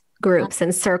feminist groups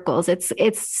and circles.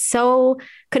 It's so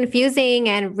confusing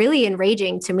and really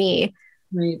enraging to me.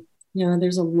 Right.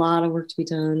 There's a lot of work to be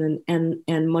done.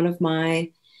 And one of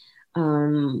my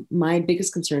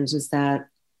biggest concerns is that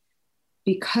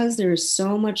because there's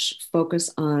so much focus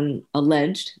on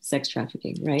alleged sex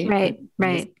trafficking, right?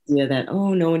 Right. Yeah, that,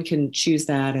 no one can choose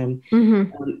that. And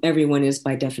everyone is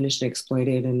by definition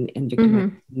exploited and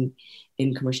victimized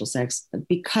in commercial sex.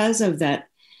 Because of that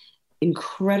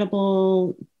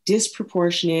incredible,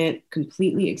 disproportionate,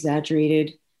 completely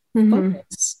exaggerated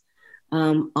focus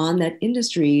on that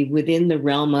industry within the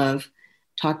realm of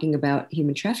talking about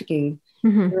human trafficking,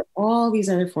 there are all these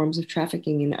other forms of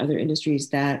trafficking in other industries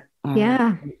that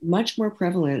are much more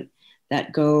prevalent,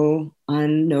 that go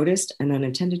unnoticed and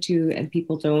unattended to, and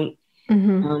people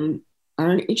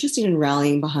aren't interested in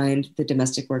rallying behind the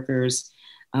domestic workers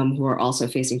who are also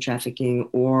facing trafficking,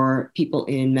 or people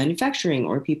in manufacturing,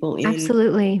 or people in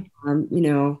absolutely,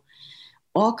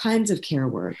 all kinds of care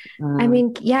work.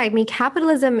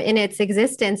 Capitalism in its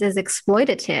existence is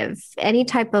exploitative. Any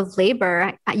type of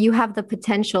labor, you have the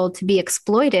potential to be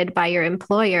exploited by your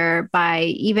employer, by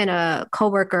even a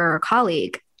coworker or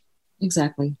colleague.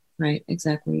 Exactly. Right.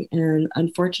 Exactly. And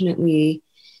unfortunately,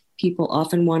 people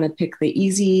often want to pick the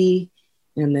easy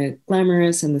and the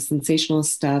glamorous and the sensational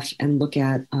stuff and look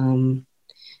at, and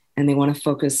they want to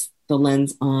focus the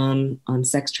lens on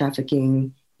sex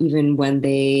trafficking, even when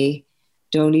they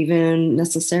don't even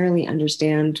necessarily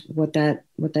understand what that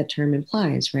term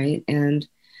implies, right? And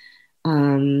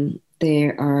they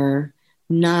are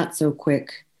not so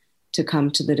quick to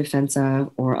come to the defense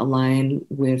of or align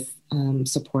with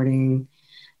supporting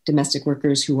domestic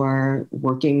workers who are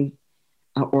working,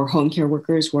 or home care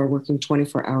workers who are working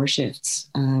 24-hour shifts,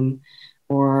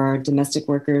 or domestic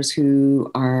workers who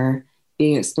are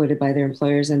being exploited by their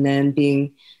employers and then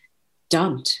being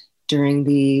dumped during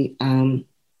the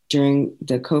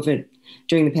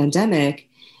pandemic.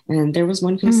 And there was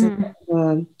one case of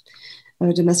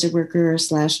a domestic worker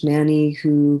 / nanny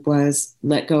who was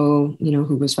let go,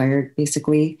 who was fired,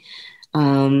 basically.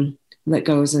 Let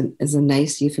go is a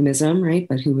nice euphemism, right?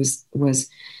 But who was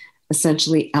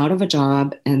essentially out of a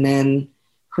job. And then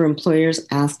her employers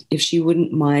asked if she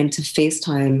wouldn't mind to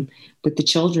FaceTime with the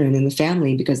children and the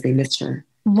family because they missed her.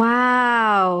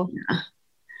 Wow.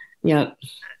 Yeah.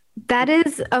 That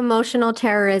is emotional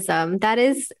terrorism. That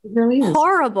is really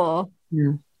horrible.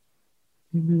 Yeah,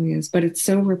 it really is. But it's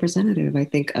so representative, I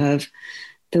think, of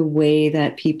the way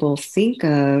that people think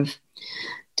of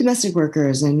domestic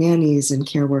workers and nannies and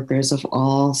care workers of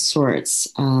all sorts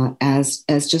as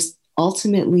just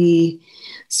ultimately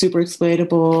super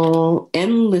exploitable,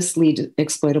 endlessly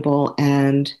exploitable,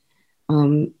 and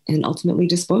ultimately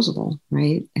disposable,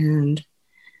 right? And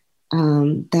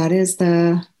that is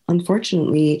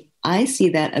unfortunately, I see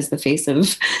that as the face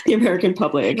of the American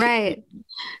public. Right.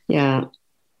 Yeah.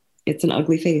 It's an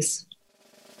ugly face.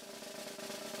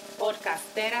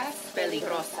 Podcasteras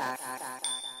peligrosas.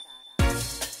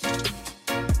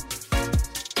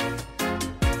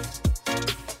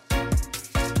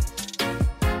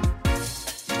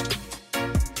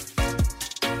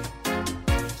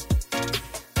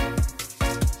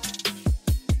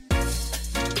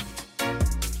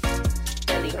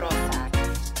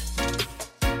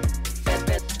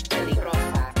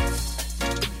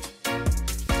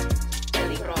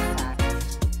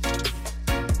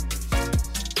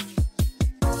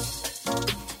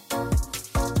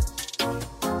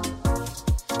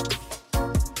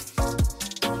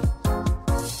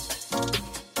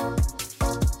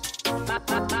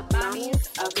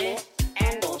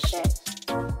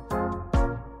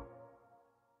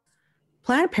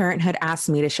 Planned Parenthood asked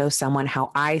me to show someone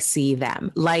how I see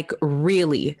them, like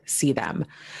really see them.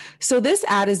 So this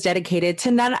ad is dedicated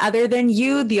to none other than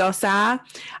you, Diosa.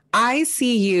 I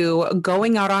see you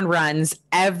going out on runs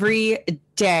every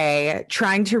day,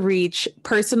 trying to reach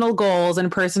personal goals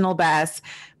and personal bests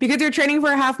because you're training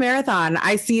for a half marathon.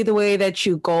 I see the way that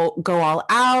you go all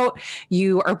out.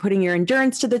 You are putting your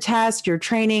endurance to the test, you're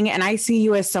training, and I see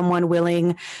you as someone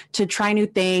willing to try new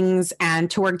things and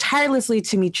to work tirelessly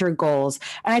to meet your goals.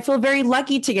 And I feel very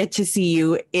lucky to get to see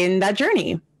you in that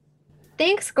journey.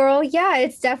 Thanks, girl. Yeah,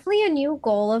 it's definitely a new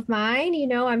goal of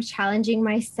mine. I'm challenging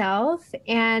myself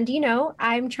and,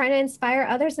 I'm trying to inspire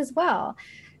others as well.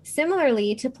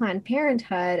 Similarly to Planned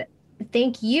Parenthood,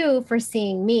 thank you for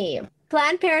seeing me.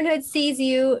 Planned Parenthood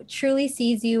truly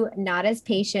sees you, not as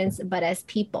patients, but as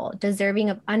people deserving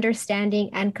of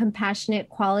understanding and compassionate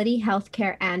quality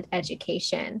healthcare and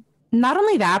education. Not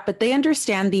only that, but they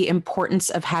understand the importance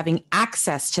of having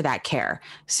access to that care,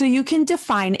 so you can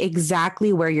define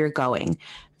exactly where you're going.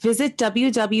 Visit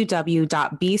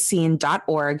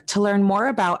www.beseen.org to learn more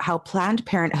about how Planned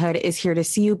Parenthood is here to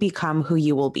see you become who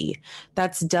you will be.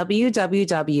 That's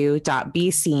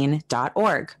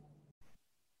www.beseen.org.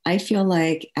 I feel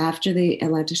like after the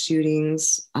Atlanta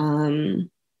shootings,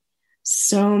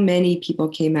 so many people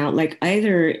came out, like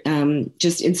either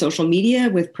just in social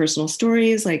media with personal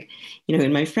stories, like,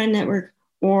 in my friend network,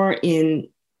 or out in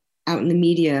the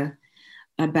media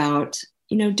about,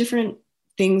 different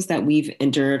things that we've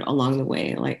endured along the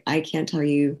way. Like, I can't tell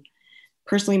you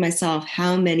personally myself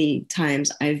how many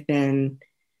times I've been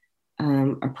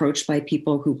approached by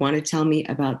people who want to tell me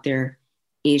about their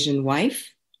Asian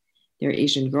wife, their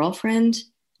Asian girlfriend,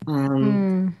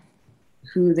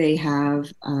 who they have,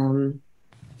 who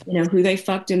they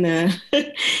fucked in the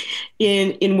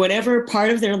in whatever part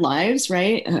of their lives,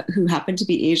 right? Who happened to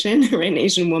be Asian, right? An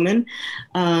Asian woman,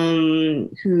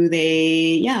 who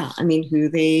they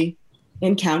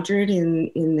encountered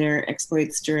in their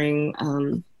exploits during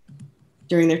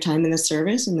their time in the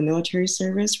service, in the military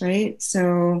service, right?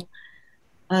 So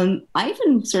I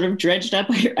even sort of dredged up.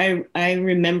 I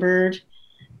remembered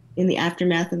in the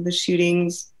aftermath of the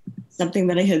shootings, something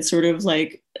that I had sort of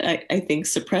like, I think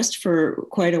suppressed for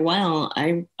quite a while. I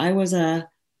think I was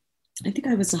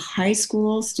a high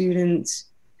school student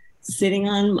sitting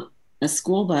on a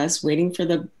school bus waiting for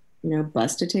the,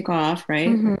 bus to take off, right?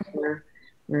 Mm-hmm.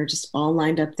 We're just all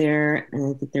lined up there.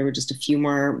 And I think there were just a few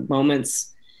more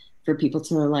moments for people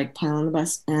to like pile on the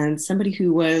bus. And somebody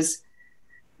who was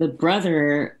the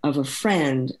brother of a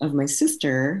friend of my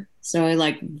sister, so I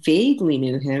like vaguely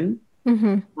knew him.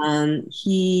 Mm-hmm.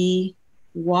 He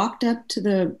walked up to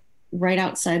the right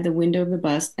outside the window of the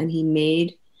bus and he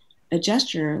made a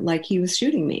gesture like he was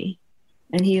shooting me.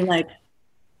 And he like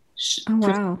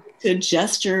to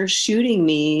gesture shooting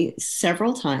me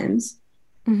several times.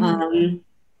 Mm-hmm.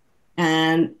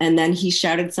 And then he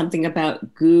shouted something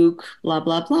about gook, blah,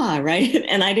 blah, blah, right?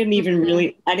 And I didn't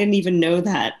even know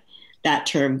that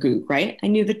term gook, right? I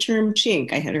knew the term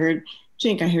chink. I had heard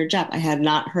chink, I heard Jap. I had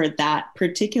not heard that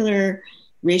particular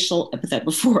racial epithet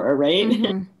before, right?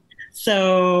 Mm-hmm.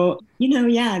 So,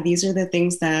 these are the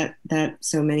things that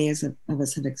so many of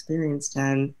us have experienced.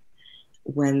 And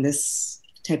when this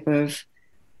type of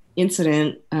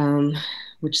incident,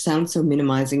 which sounds so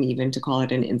minimizing even to call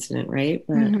it an incident, right?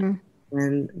 But mm-hmm.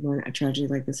 when a tragedy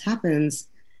like this happens,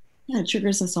 it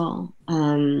triggers us all.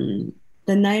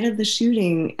 The night of the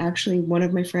shooting, actually, one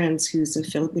of my friends who's a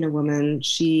Filipino woman,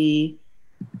 she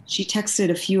texted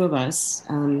a few of us,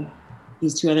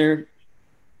 these two other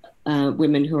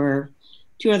women who are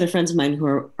two other friends of mine who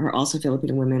are also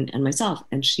Filipino women, and myself.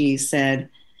 And she said,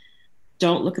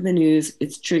 "Don't look at the news.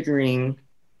 It's triggering.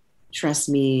 Trust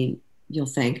me, you'll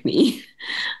thank me."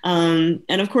 And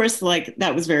of course, like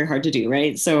that was very hard to do,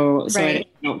 right? So I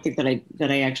don't think that I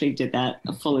actually did that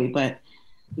fully, but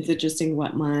it's interesting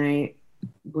where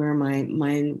my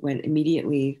mind went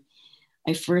immediately.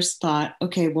 I first thought,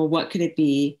 okay, well, what could it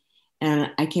be?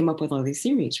 And I came up with all these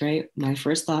theories, right? My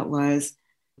first thought was,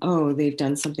 oh, they've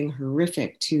done something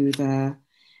horrific to the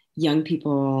young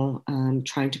people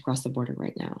trying to cross the border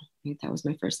right now. Right? That was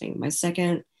my first thing. My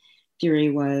second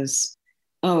theory was,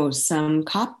 oh, some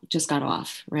cop just got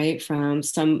off, right? From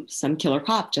some killer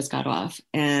cop just got off.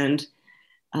 And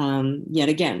yet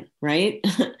again, right?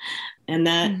 And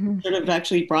that mm-hmm. sort of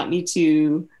actually brought me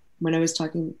to, when I was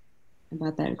talking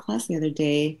about that in class the other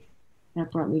day,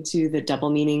 that brought me to the double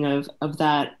meaning of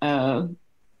that,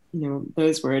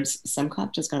 those words, some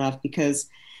cop just got off, because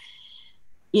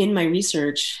in my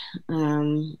research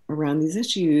around these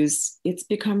issues, it's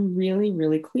become really,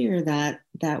 really clear that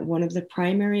one of the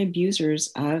primary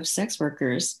abusers of sex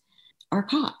workers are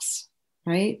cops,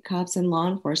 right? Cops and law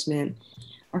enforcement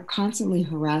are constantly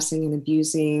harassing and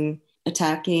abusing,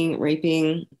 attacking,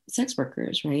 raping sex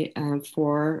workers, right?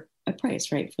 For a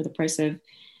price, right? For the price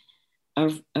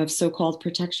of so-called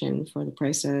protection, for the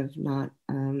price of not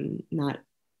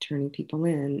turning people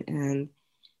in. And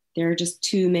there are just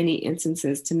too many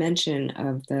instances to mention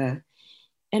of the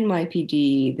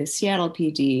NYPD, the Seattle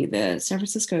PD, the San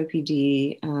Francisco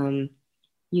PD,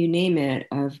 you name it,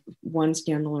 of one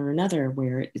scandal or another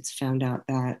where it's found out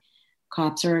that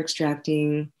cops are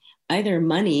extracting either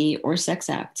money or sex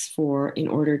acts in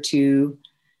order to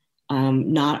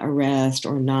not arrest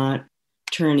or not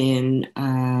turn in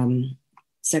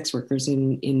sex workers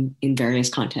in various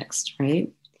contexts, right?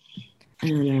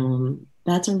 And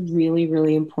that's a really,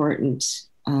 really important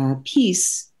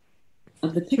piece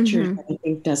of the picture that I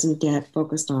think doesn't get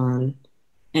focused on.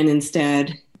 And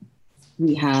instead,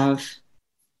 we have,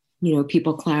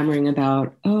 people clamoring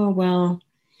about, oh, well,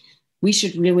 we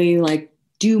should really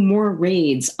do more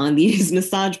raids on these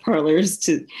massage parlors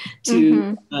to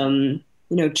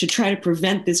try to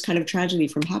prevent this kind of tragedy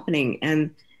from happening.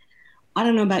 And I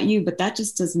don't know about you, but that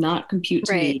just does not compute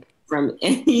to me from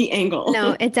any angle.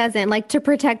 No, it doesn't. To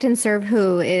protect and serve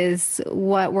who is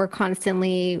what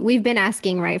we've been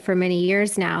asking, right, for many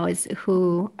years now, is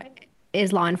who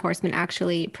is law enforcement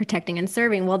actually protecting and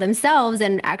serving? Well, themselves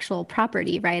and actual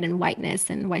property, right, and whiteness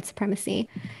and white supremacy.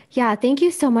 Yeah, thank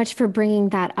you so much for bringing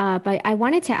that up. I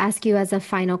wanted to ask you as a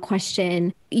final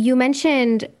question, you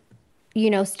mentioned,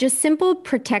 just simple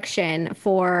protection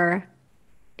for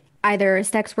either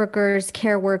sex workers,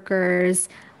 care workers,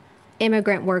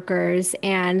 immigrant workers,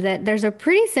 and that there's a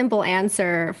pretty simple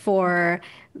answer for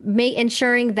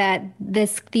ensuring that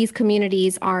these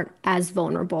communities aren't as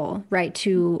vulnerable, right,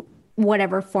 to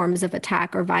whatever forms of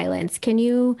attack or violence. Can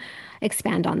you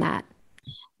expand on that?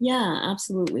 Yeah,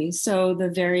 absolutely. So the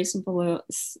very simple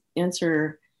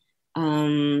answer,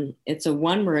 it's a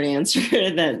one-word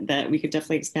answer that we could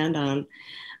definitely expand on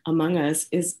among us,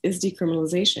 is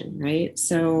decriminalization, right?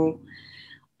 So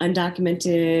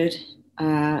undocumented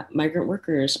migrant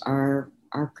workers are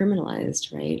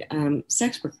criminalized, right?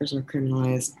 Sex workers are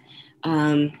criminalized.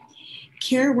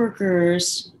 Care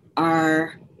workers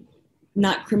are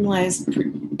not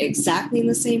criminalized exactly in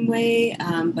the same way,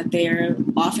 but they are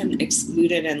often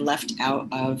excluded and left out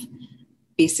of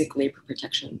basic labor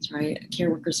protections, right?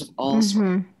 Care workers of all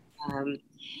sorts.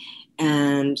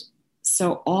 And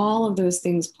so all of those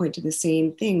things point to the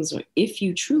same things. If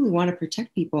you truly want to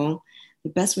protect people, the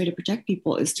best way to protect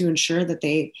people is to ensure that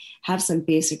they have some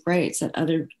basic rights that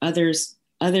others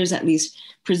at least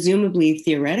presumably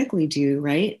theoretically do,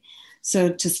 right? So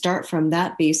to start from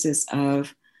that basis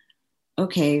of,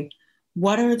 okay,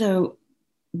 what are the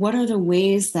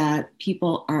ways that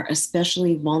people are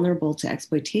especially vulnerable to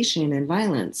exploitation and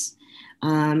violence?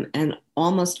 And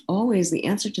almost always the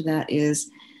answer to that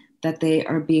is that they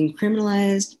are being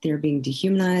criminalized, they're being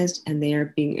dehumanized, and they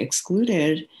are being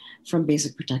excluded from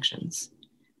basic protections.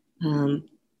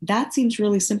 That seems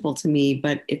really simple to me,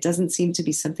 but it doesn't seem to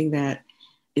be something that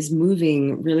is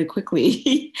moving really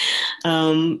quickly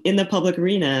in the public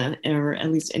arena, or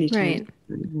at least any time.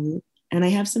 Right. And I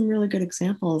have some really good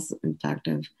examples, in fact,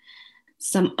 of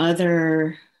some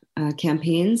other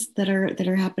campaigns that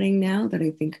are happening now that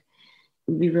I think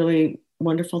would be really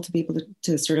wonderful to be able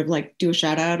to sort of do a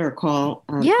shout out or call.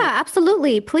 Yeah,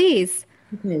 absolutely. Please.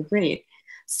 Okay, great.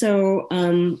 So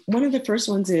one of the first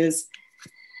ones is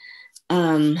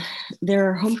there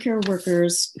are home care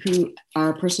workers who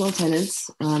are personal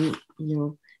attendants.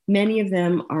 Many of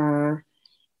them are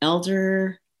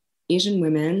elder Asian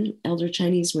women, elder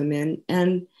Chinese women.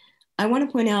 And I want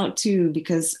to point out too,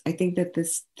 because I think that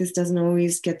this doesn't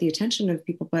always get the attention of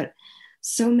people, but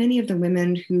so many of the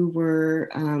women who were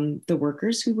the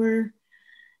workers who were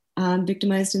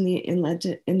victimized in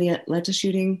the Atlanta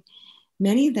shooting,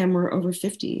 many of them were over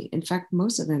 50. In fact,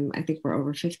 most of them, I think, were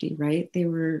over 50, right? They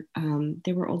were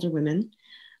older women.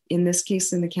 In this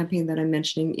case, in the campaign that I'm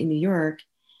mentioning in New York,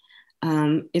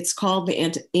 it's called the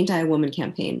Anti-Woman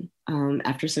Campaign,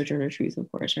 after Sojourner Truth, of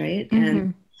course, right?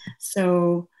 And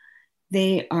so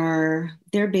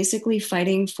they're basically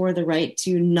fighting for the right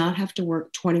to not have to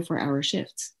work 24-hour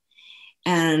shifts.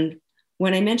 And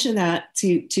when I mention that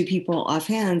to people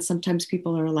offhand, sometimes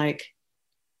people are like,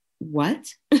 what?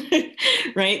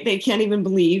 Right? They can't even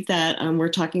believe that we're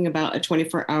talking about a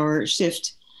 24-hour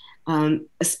shift,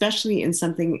 especially in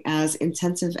something as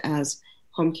intensive as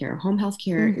home care. Home health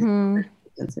care is very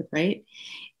intensive, right?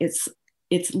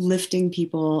 It's lifting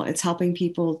people. It's helping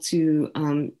people to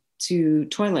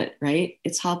toilet, right?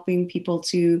 It's helping people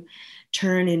to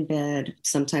turn in bed,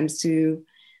 sometimes to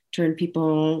turn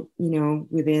people,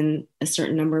 within a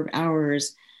certain number of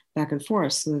hours back and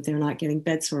forth so that they're not getting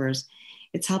bed sores.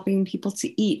 It's helping people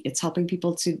to eat. It's helping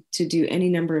people to do any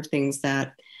number of things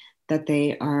that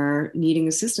they are needing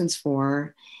assistance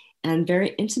for, and very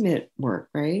intimate work,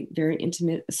 right? Very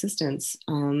intimate assistance.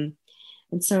 And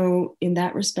so in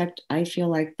that respect, I feel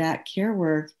like that care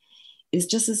work is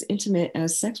just as intimate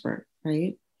as sex work,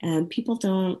 right? And people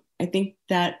don't, I think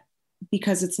that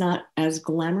because it's not as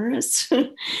glamorous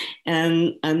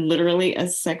and literally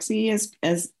as sexy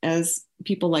as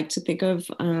people like to think of,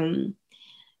 in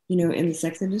the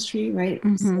sex industry, right?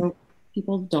 Mm-hmm. So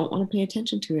people don't want to pay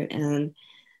attention to it. And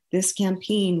this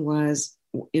campaign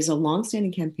is a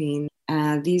longstanding campaign.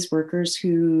 These workers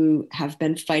who have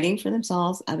been fighting for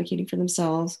themselves, advocating for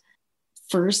themselves.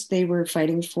 First, they were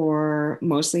fighting for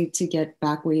mostly to get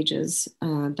back wages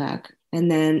back. And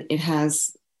then it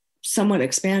has somewhat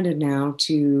expanded now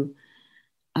to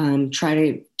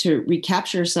try to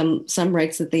recapture some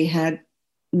rights that they had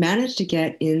managed to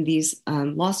get in these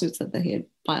lawsuits that they had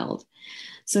filed.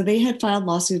 So they had filed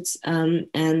lawsuits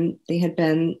and they had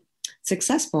been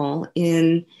successful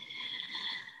in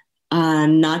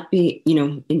not being,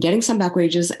 in getting some back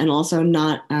wages and also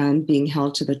not being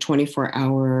held to the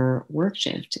 24-hour work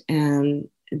shift. And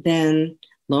then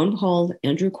lo and behold,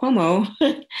 Andrew Cuomo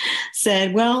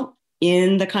said, well,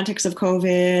 in the context of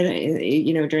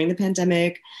COVID, during the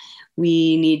pandemic,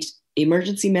 we need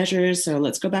emergency measures. So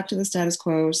let's go back to the status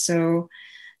quo. So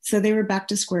they were back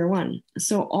to square one.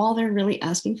 So all they're really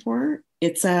asking for,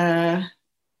 it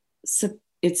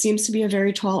seems to be a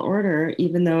very tall order,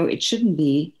 even though it shouldn't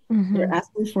be. Mm-hmm. They're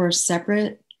asking for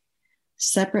separate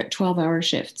 12-hour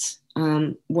shifts.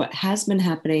 What has been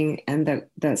happening and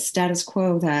the status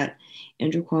quo that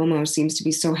Andrew Cuomo seems to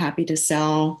be so happy to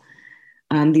sell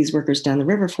these workers down the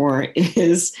river for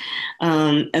is,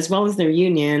 as well as their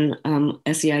union,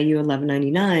 SEIU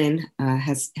 1199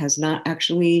 has not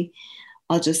actually,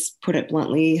 I'll just put it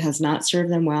bluntly, has not served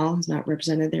them well, has not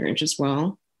represented their interests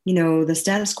well. The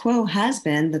status quo has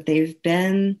been that they've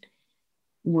been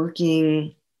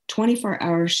working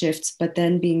 24-hour shifts, but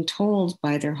then being told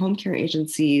by their home care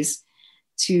agencies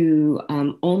to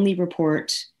only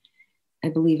report, I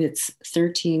believe it's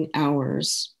 13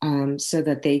 hours, so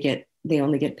that they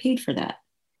only get paid for that.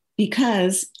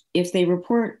 Because if they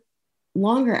report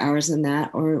longer hours than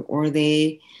that, or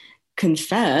they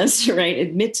confess, right,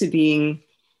 admit to being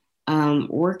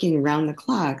working around the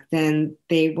clock, then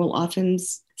they will often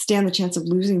stand the chance of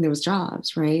losing those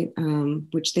jobs, right?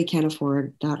 Which they can't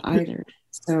afford that either.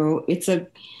 So it's the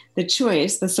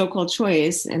choice, the so-called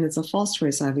choice, and it's a false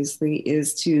choice, obviously,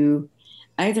 is to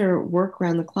either work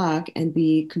around the clock and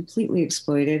be completely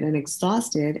exploited and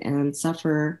exhausted and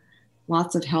suffer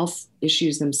lots of health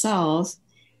issues themselves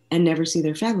and never see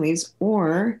their families,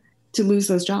 or to lose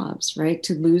those jobs, right?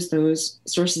 To lose those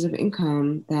sources of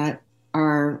income that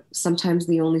are sometimes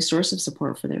the only source of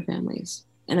support for their families.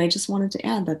 And I just wanted to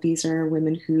add that these are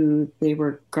women who, they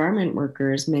were garment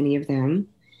workers, many of them,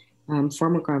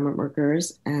 former garment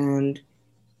workers, and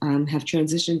have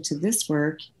transitioned to this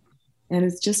work. And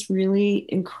it's just really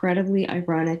incredibly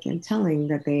ironic and telling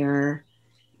that they are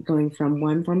going from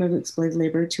one form of exploited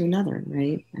labor to another,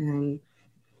 right? And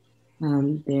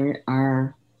they're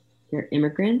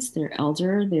immigrants, they're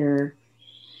elder, they're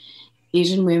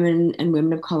Asian women and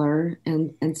women of color,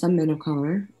 and some men of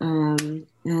color.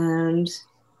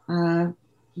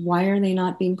 Why are they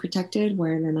not being protected?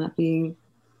 Why are they not being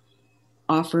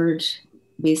offered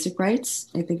basic rights?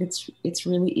 I think it's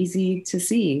really easy to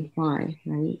see why,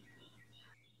 right?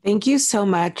 Thank you so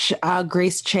much,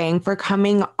 Grace Chang, for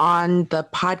coming on the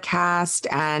podcast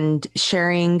and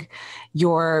sharing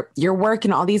your work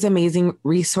and all these amazing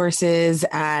resources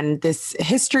and this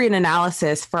history and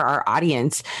analysis for our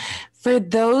audience. For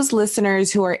those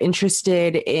listeners who are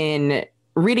interested in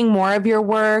reading more of your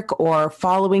work or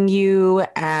following you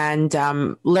and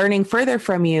learning further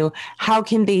from you, how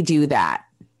can they do that?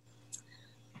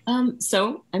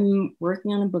 So I'm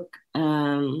working on a book.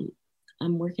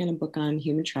 I'm working on a book on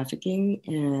human trafficking,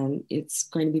 and it's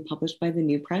going to be published by the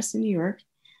New Press in New York.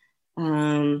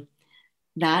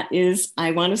 That is, I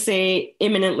want to say,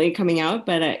 imminently coming out,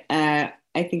 but I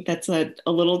think that's a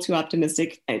little too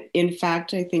optimistic. In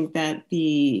fact, I think that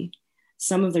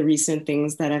some of the recent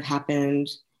things that have happened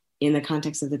in the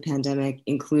context of the pandemic,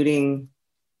 including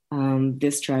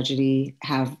this tragedy,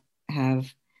 have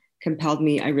compelled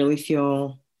me. I really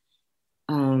feel,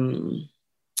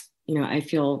 I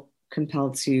feel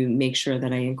compelled to make sure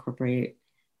that I incorporate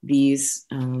these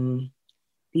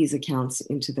accounts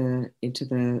into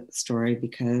the story,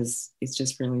 because it's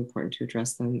just really important to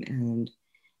address them. And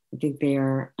I think they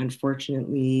are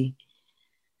unfortunately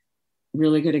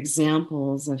really good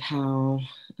examples of how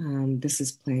this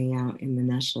is playing out in the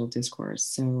national discourse.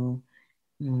 So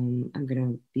I'm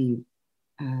going to be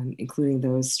including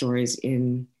those stories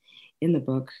in the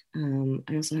book.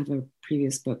 I also have a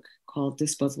previous book called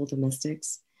Disposable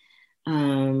Domestics,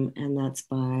 and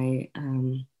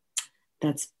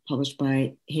that's published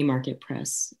by Haymarket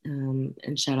Press.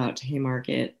 And shout out to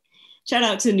Haymarket. Shout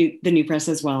out to the New Press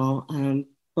as well.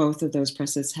 Both of those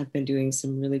presses have been doing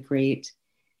some really great,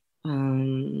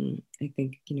 I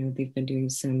think, they've been doing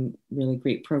some really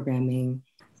great programming.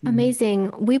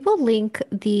 Amazing. We will link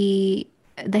the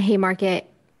Haymarket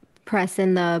Press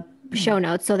in the show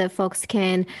notes so that folks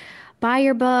can buy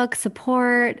your book,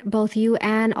 support both you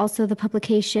and also the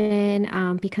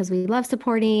publication, because we love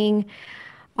supporting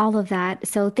all of that.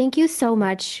 So thank you so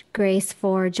much, Grace,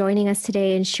 for joining us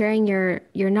today and sharing your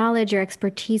knowledge, your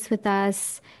expertise with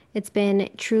us. It's been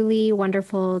truly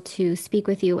wonderful to speak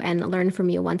with you and learn from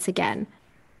you once again.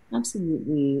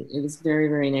 Absolutely. It was very,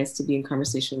 very nice to be in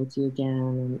conversation with you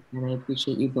again. And I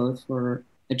appreciate you both for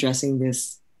addressing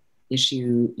this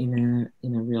issue in a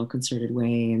real concerted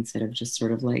way instead of just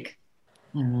sort of like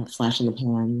flash in the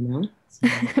pan, So,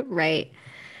 Right.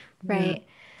 Yeah.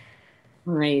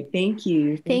 All right. Thank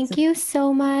you. Thank you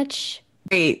so much.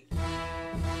 Great.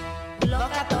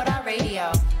 Locatora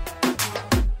Radio.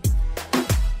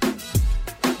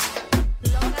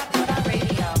 Locatora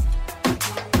Radio.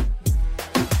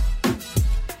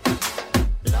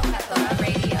 Locatora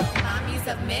Radio. Mommies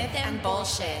of myth and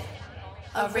bullshit.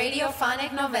 A radiophonic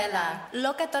novela.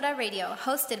 Locatora Radio,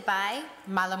 hosted by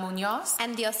Mala Muñoz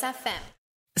and Diosa Fem.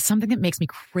 Something that makes me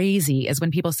crazy is when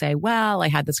people say, well, I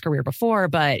had this career before,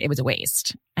 but it was a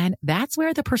waste. And that's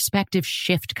where the perspective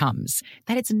shift comes,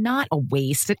 that it's not a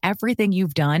waste, that everything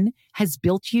you've done has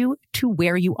built you to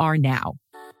where you are now.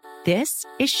 This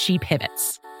is She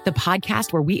Pivots, the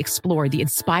podcast where we explore the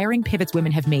inspiring pivots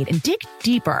women have made and dig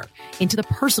deeper into the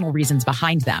personal reasons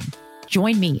behind them.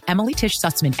 Join me, Emily Tish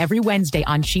Sussman, every Wednesday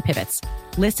on She Pivots.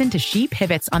 Listen to She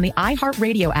Pivots on the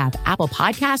iHeartRadio app, Apple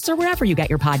Podcasts, or wherever you get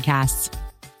your podcasts.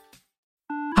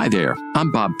 Hi there,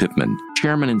 I'm Bob Pittman,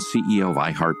 Chairman and CEO of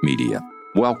iHeartMedia.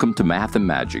 Welcome to Math and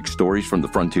Magic, Stories from the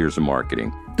Frontiers of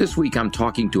Marketing. This week, I'm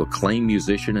talking to acclaimed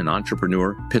musician and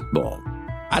entrepreneur, Pitbull.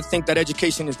 I think that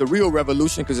education is the real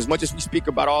revolution because as much as we speak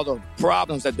about all the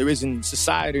problems that there is in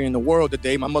society and the world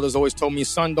today, my mother's always told me,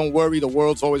 son, don't worry, the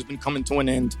world's always been coming to an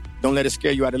end. Don't let it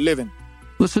scare you out of living.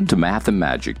 Listen to Math and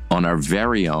Magic on our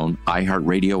very own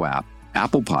iHeartRadio app,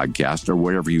 Apple Podcast, or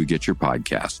wherever you get your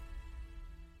podcasts.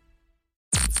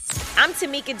 I'm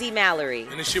Tamika D. Mallory.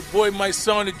 And it's your boy, my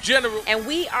son, the General. And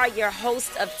we are your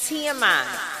hosts of TMI.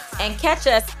 And catch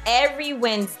us every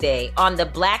Wednesday on the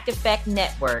Black Effect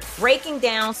Network, breaking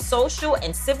down social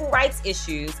and civil rights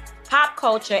issues, pop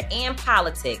culture, and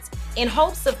politics in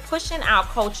hopes of pushing our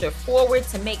culture forward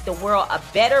to make the world a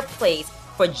better place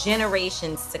for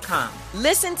generations to come.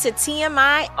 Listen to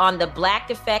TMI on the Black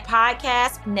Effect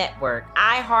Podcast Network,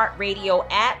 iHeartRadio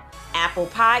app, Apple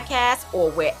Podcasts, or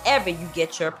wherever you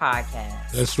get your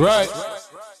podcasts. That's right.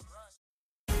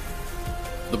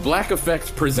 The Black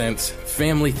Effect presents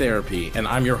Family Therapy, and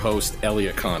I'm your host,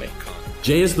 Elliot Connie.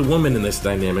 Jay is the woman in this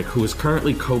dynamic who is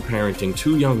currently co-parenting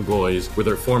 2 young boys with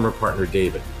her former partner,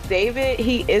 David. David,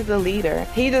 he is a leader.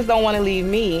 He just don't want to leave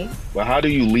me. But how do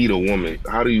you lead a woman?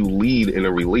 How do you lead in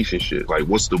a relationship? Like,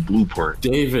 what's the blueprint?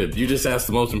 David, you just asked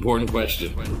the most important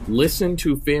question. Listen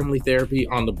to Family Therapy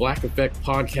on the Black Effect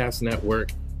Podcast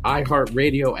Network,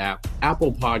 iHeartRadio app,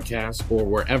 Apple Podcasts, or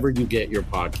wherever you get your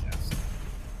podcasts.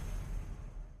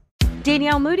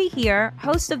 Danielle Moody here,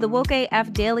 host of the Woke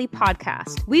AF Daily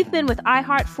podcast. We've been with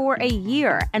iHeart for a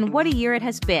year, and what a year it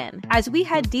has been. As we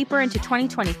head deeper into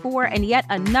 2024 and yet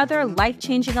another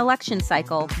life-changing election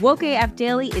cycle, Woke AF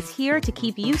Daily is here to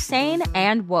keep you sane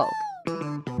and woke.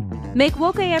 Make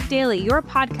Woke AF Daily your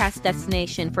podcast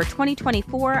destination for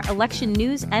 2024 election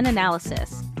news and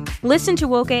analysis. Listen to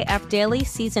Woke AF Daily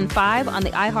Season 5 on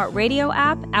the iHeartRadio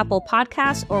app, Apple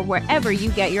Podcasts, or wherever you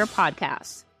get your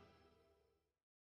podcasts.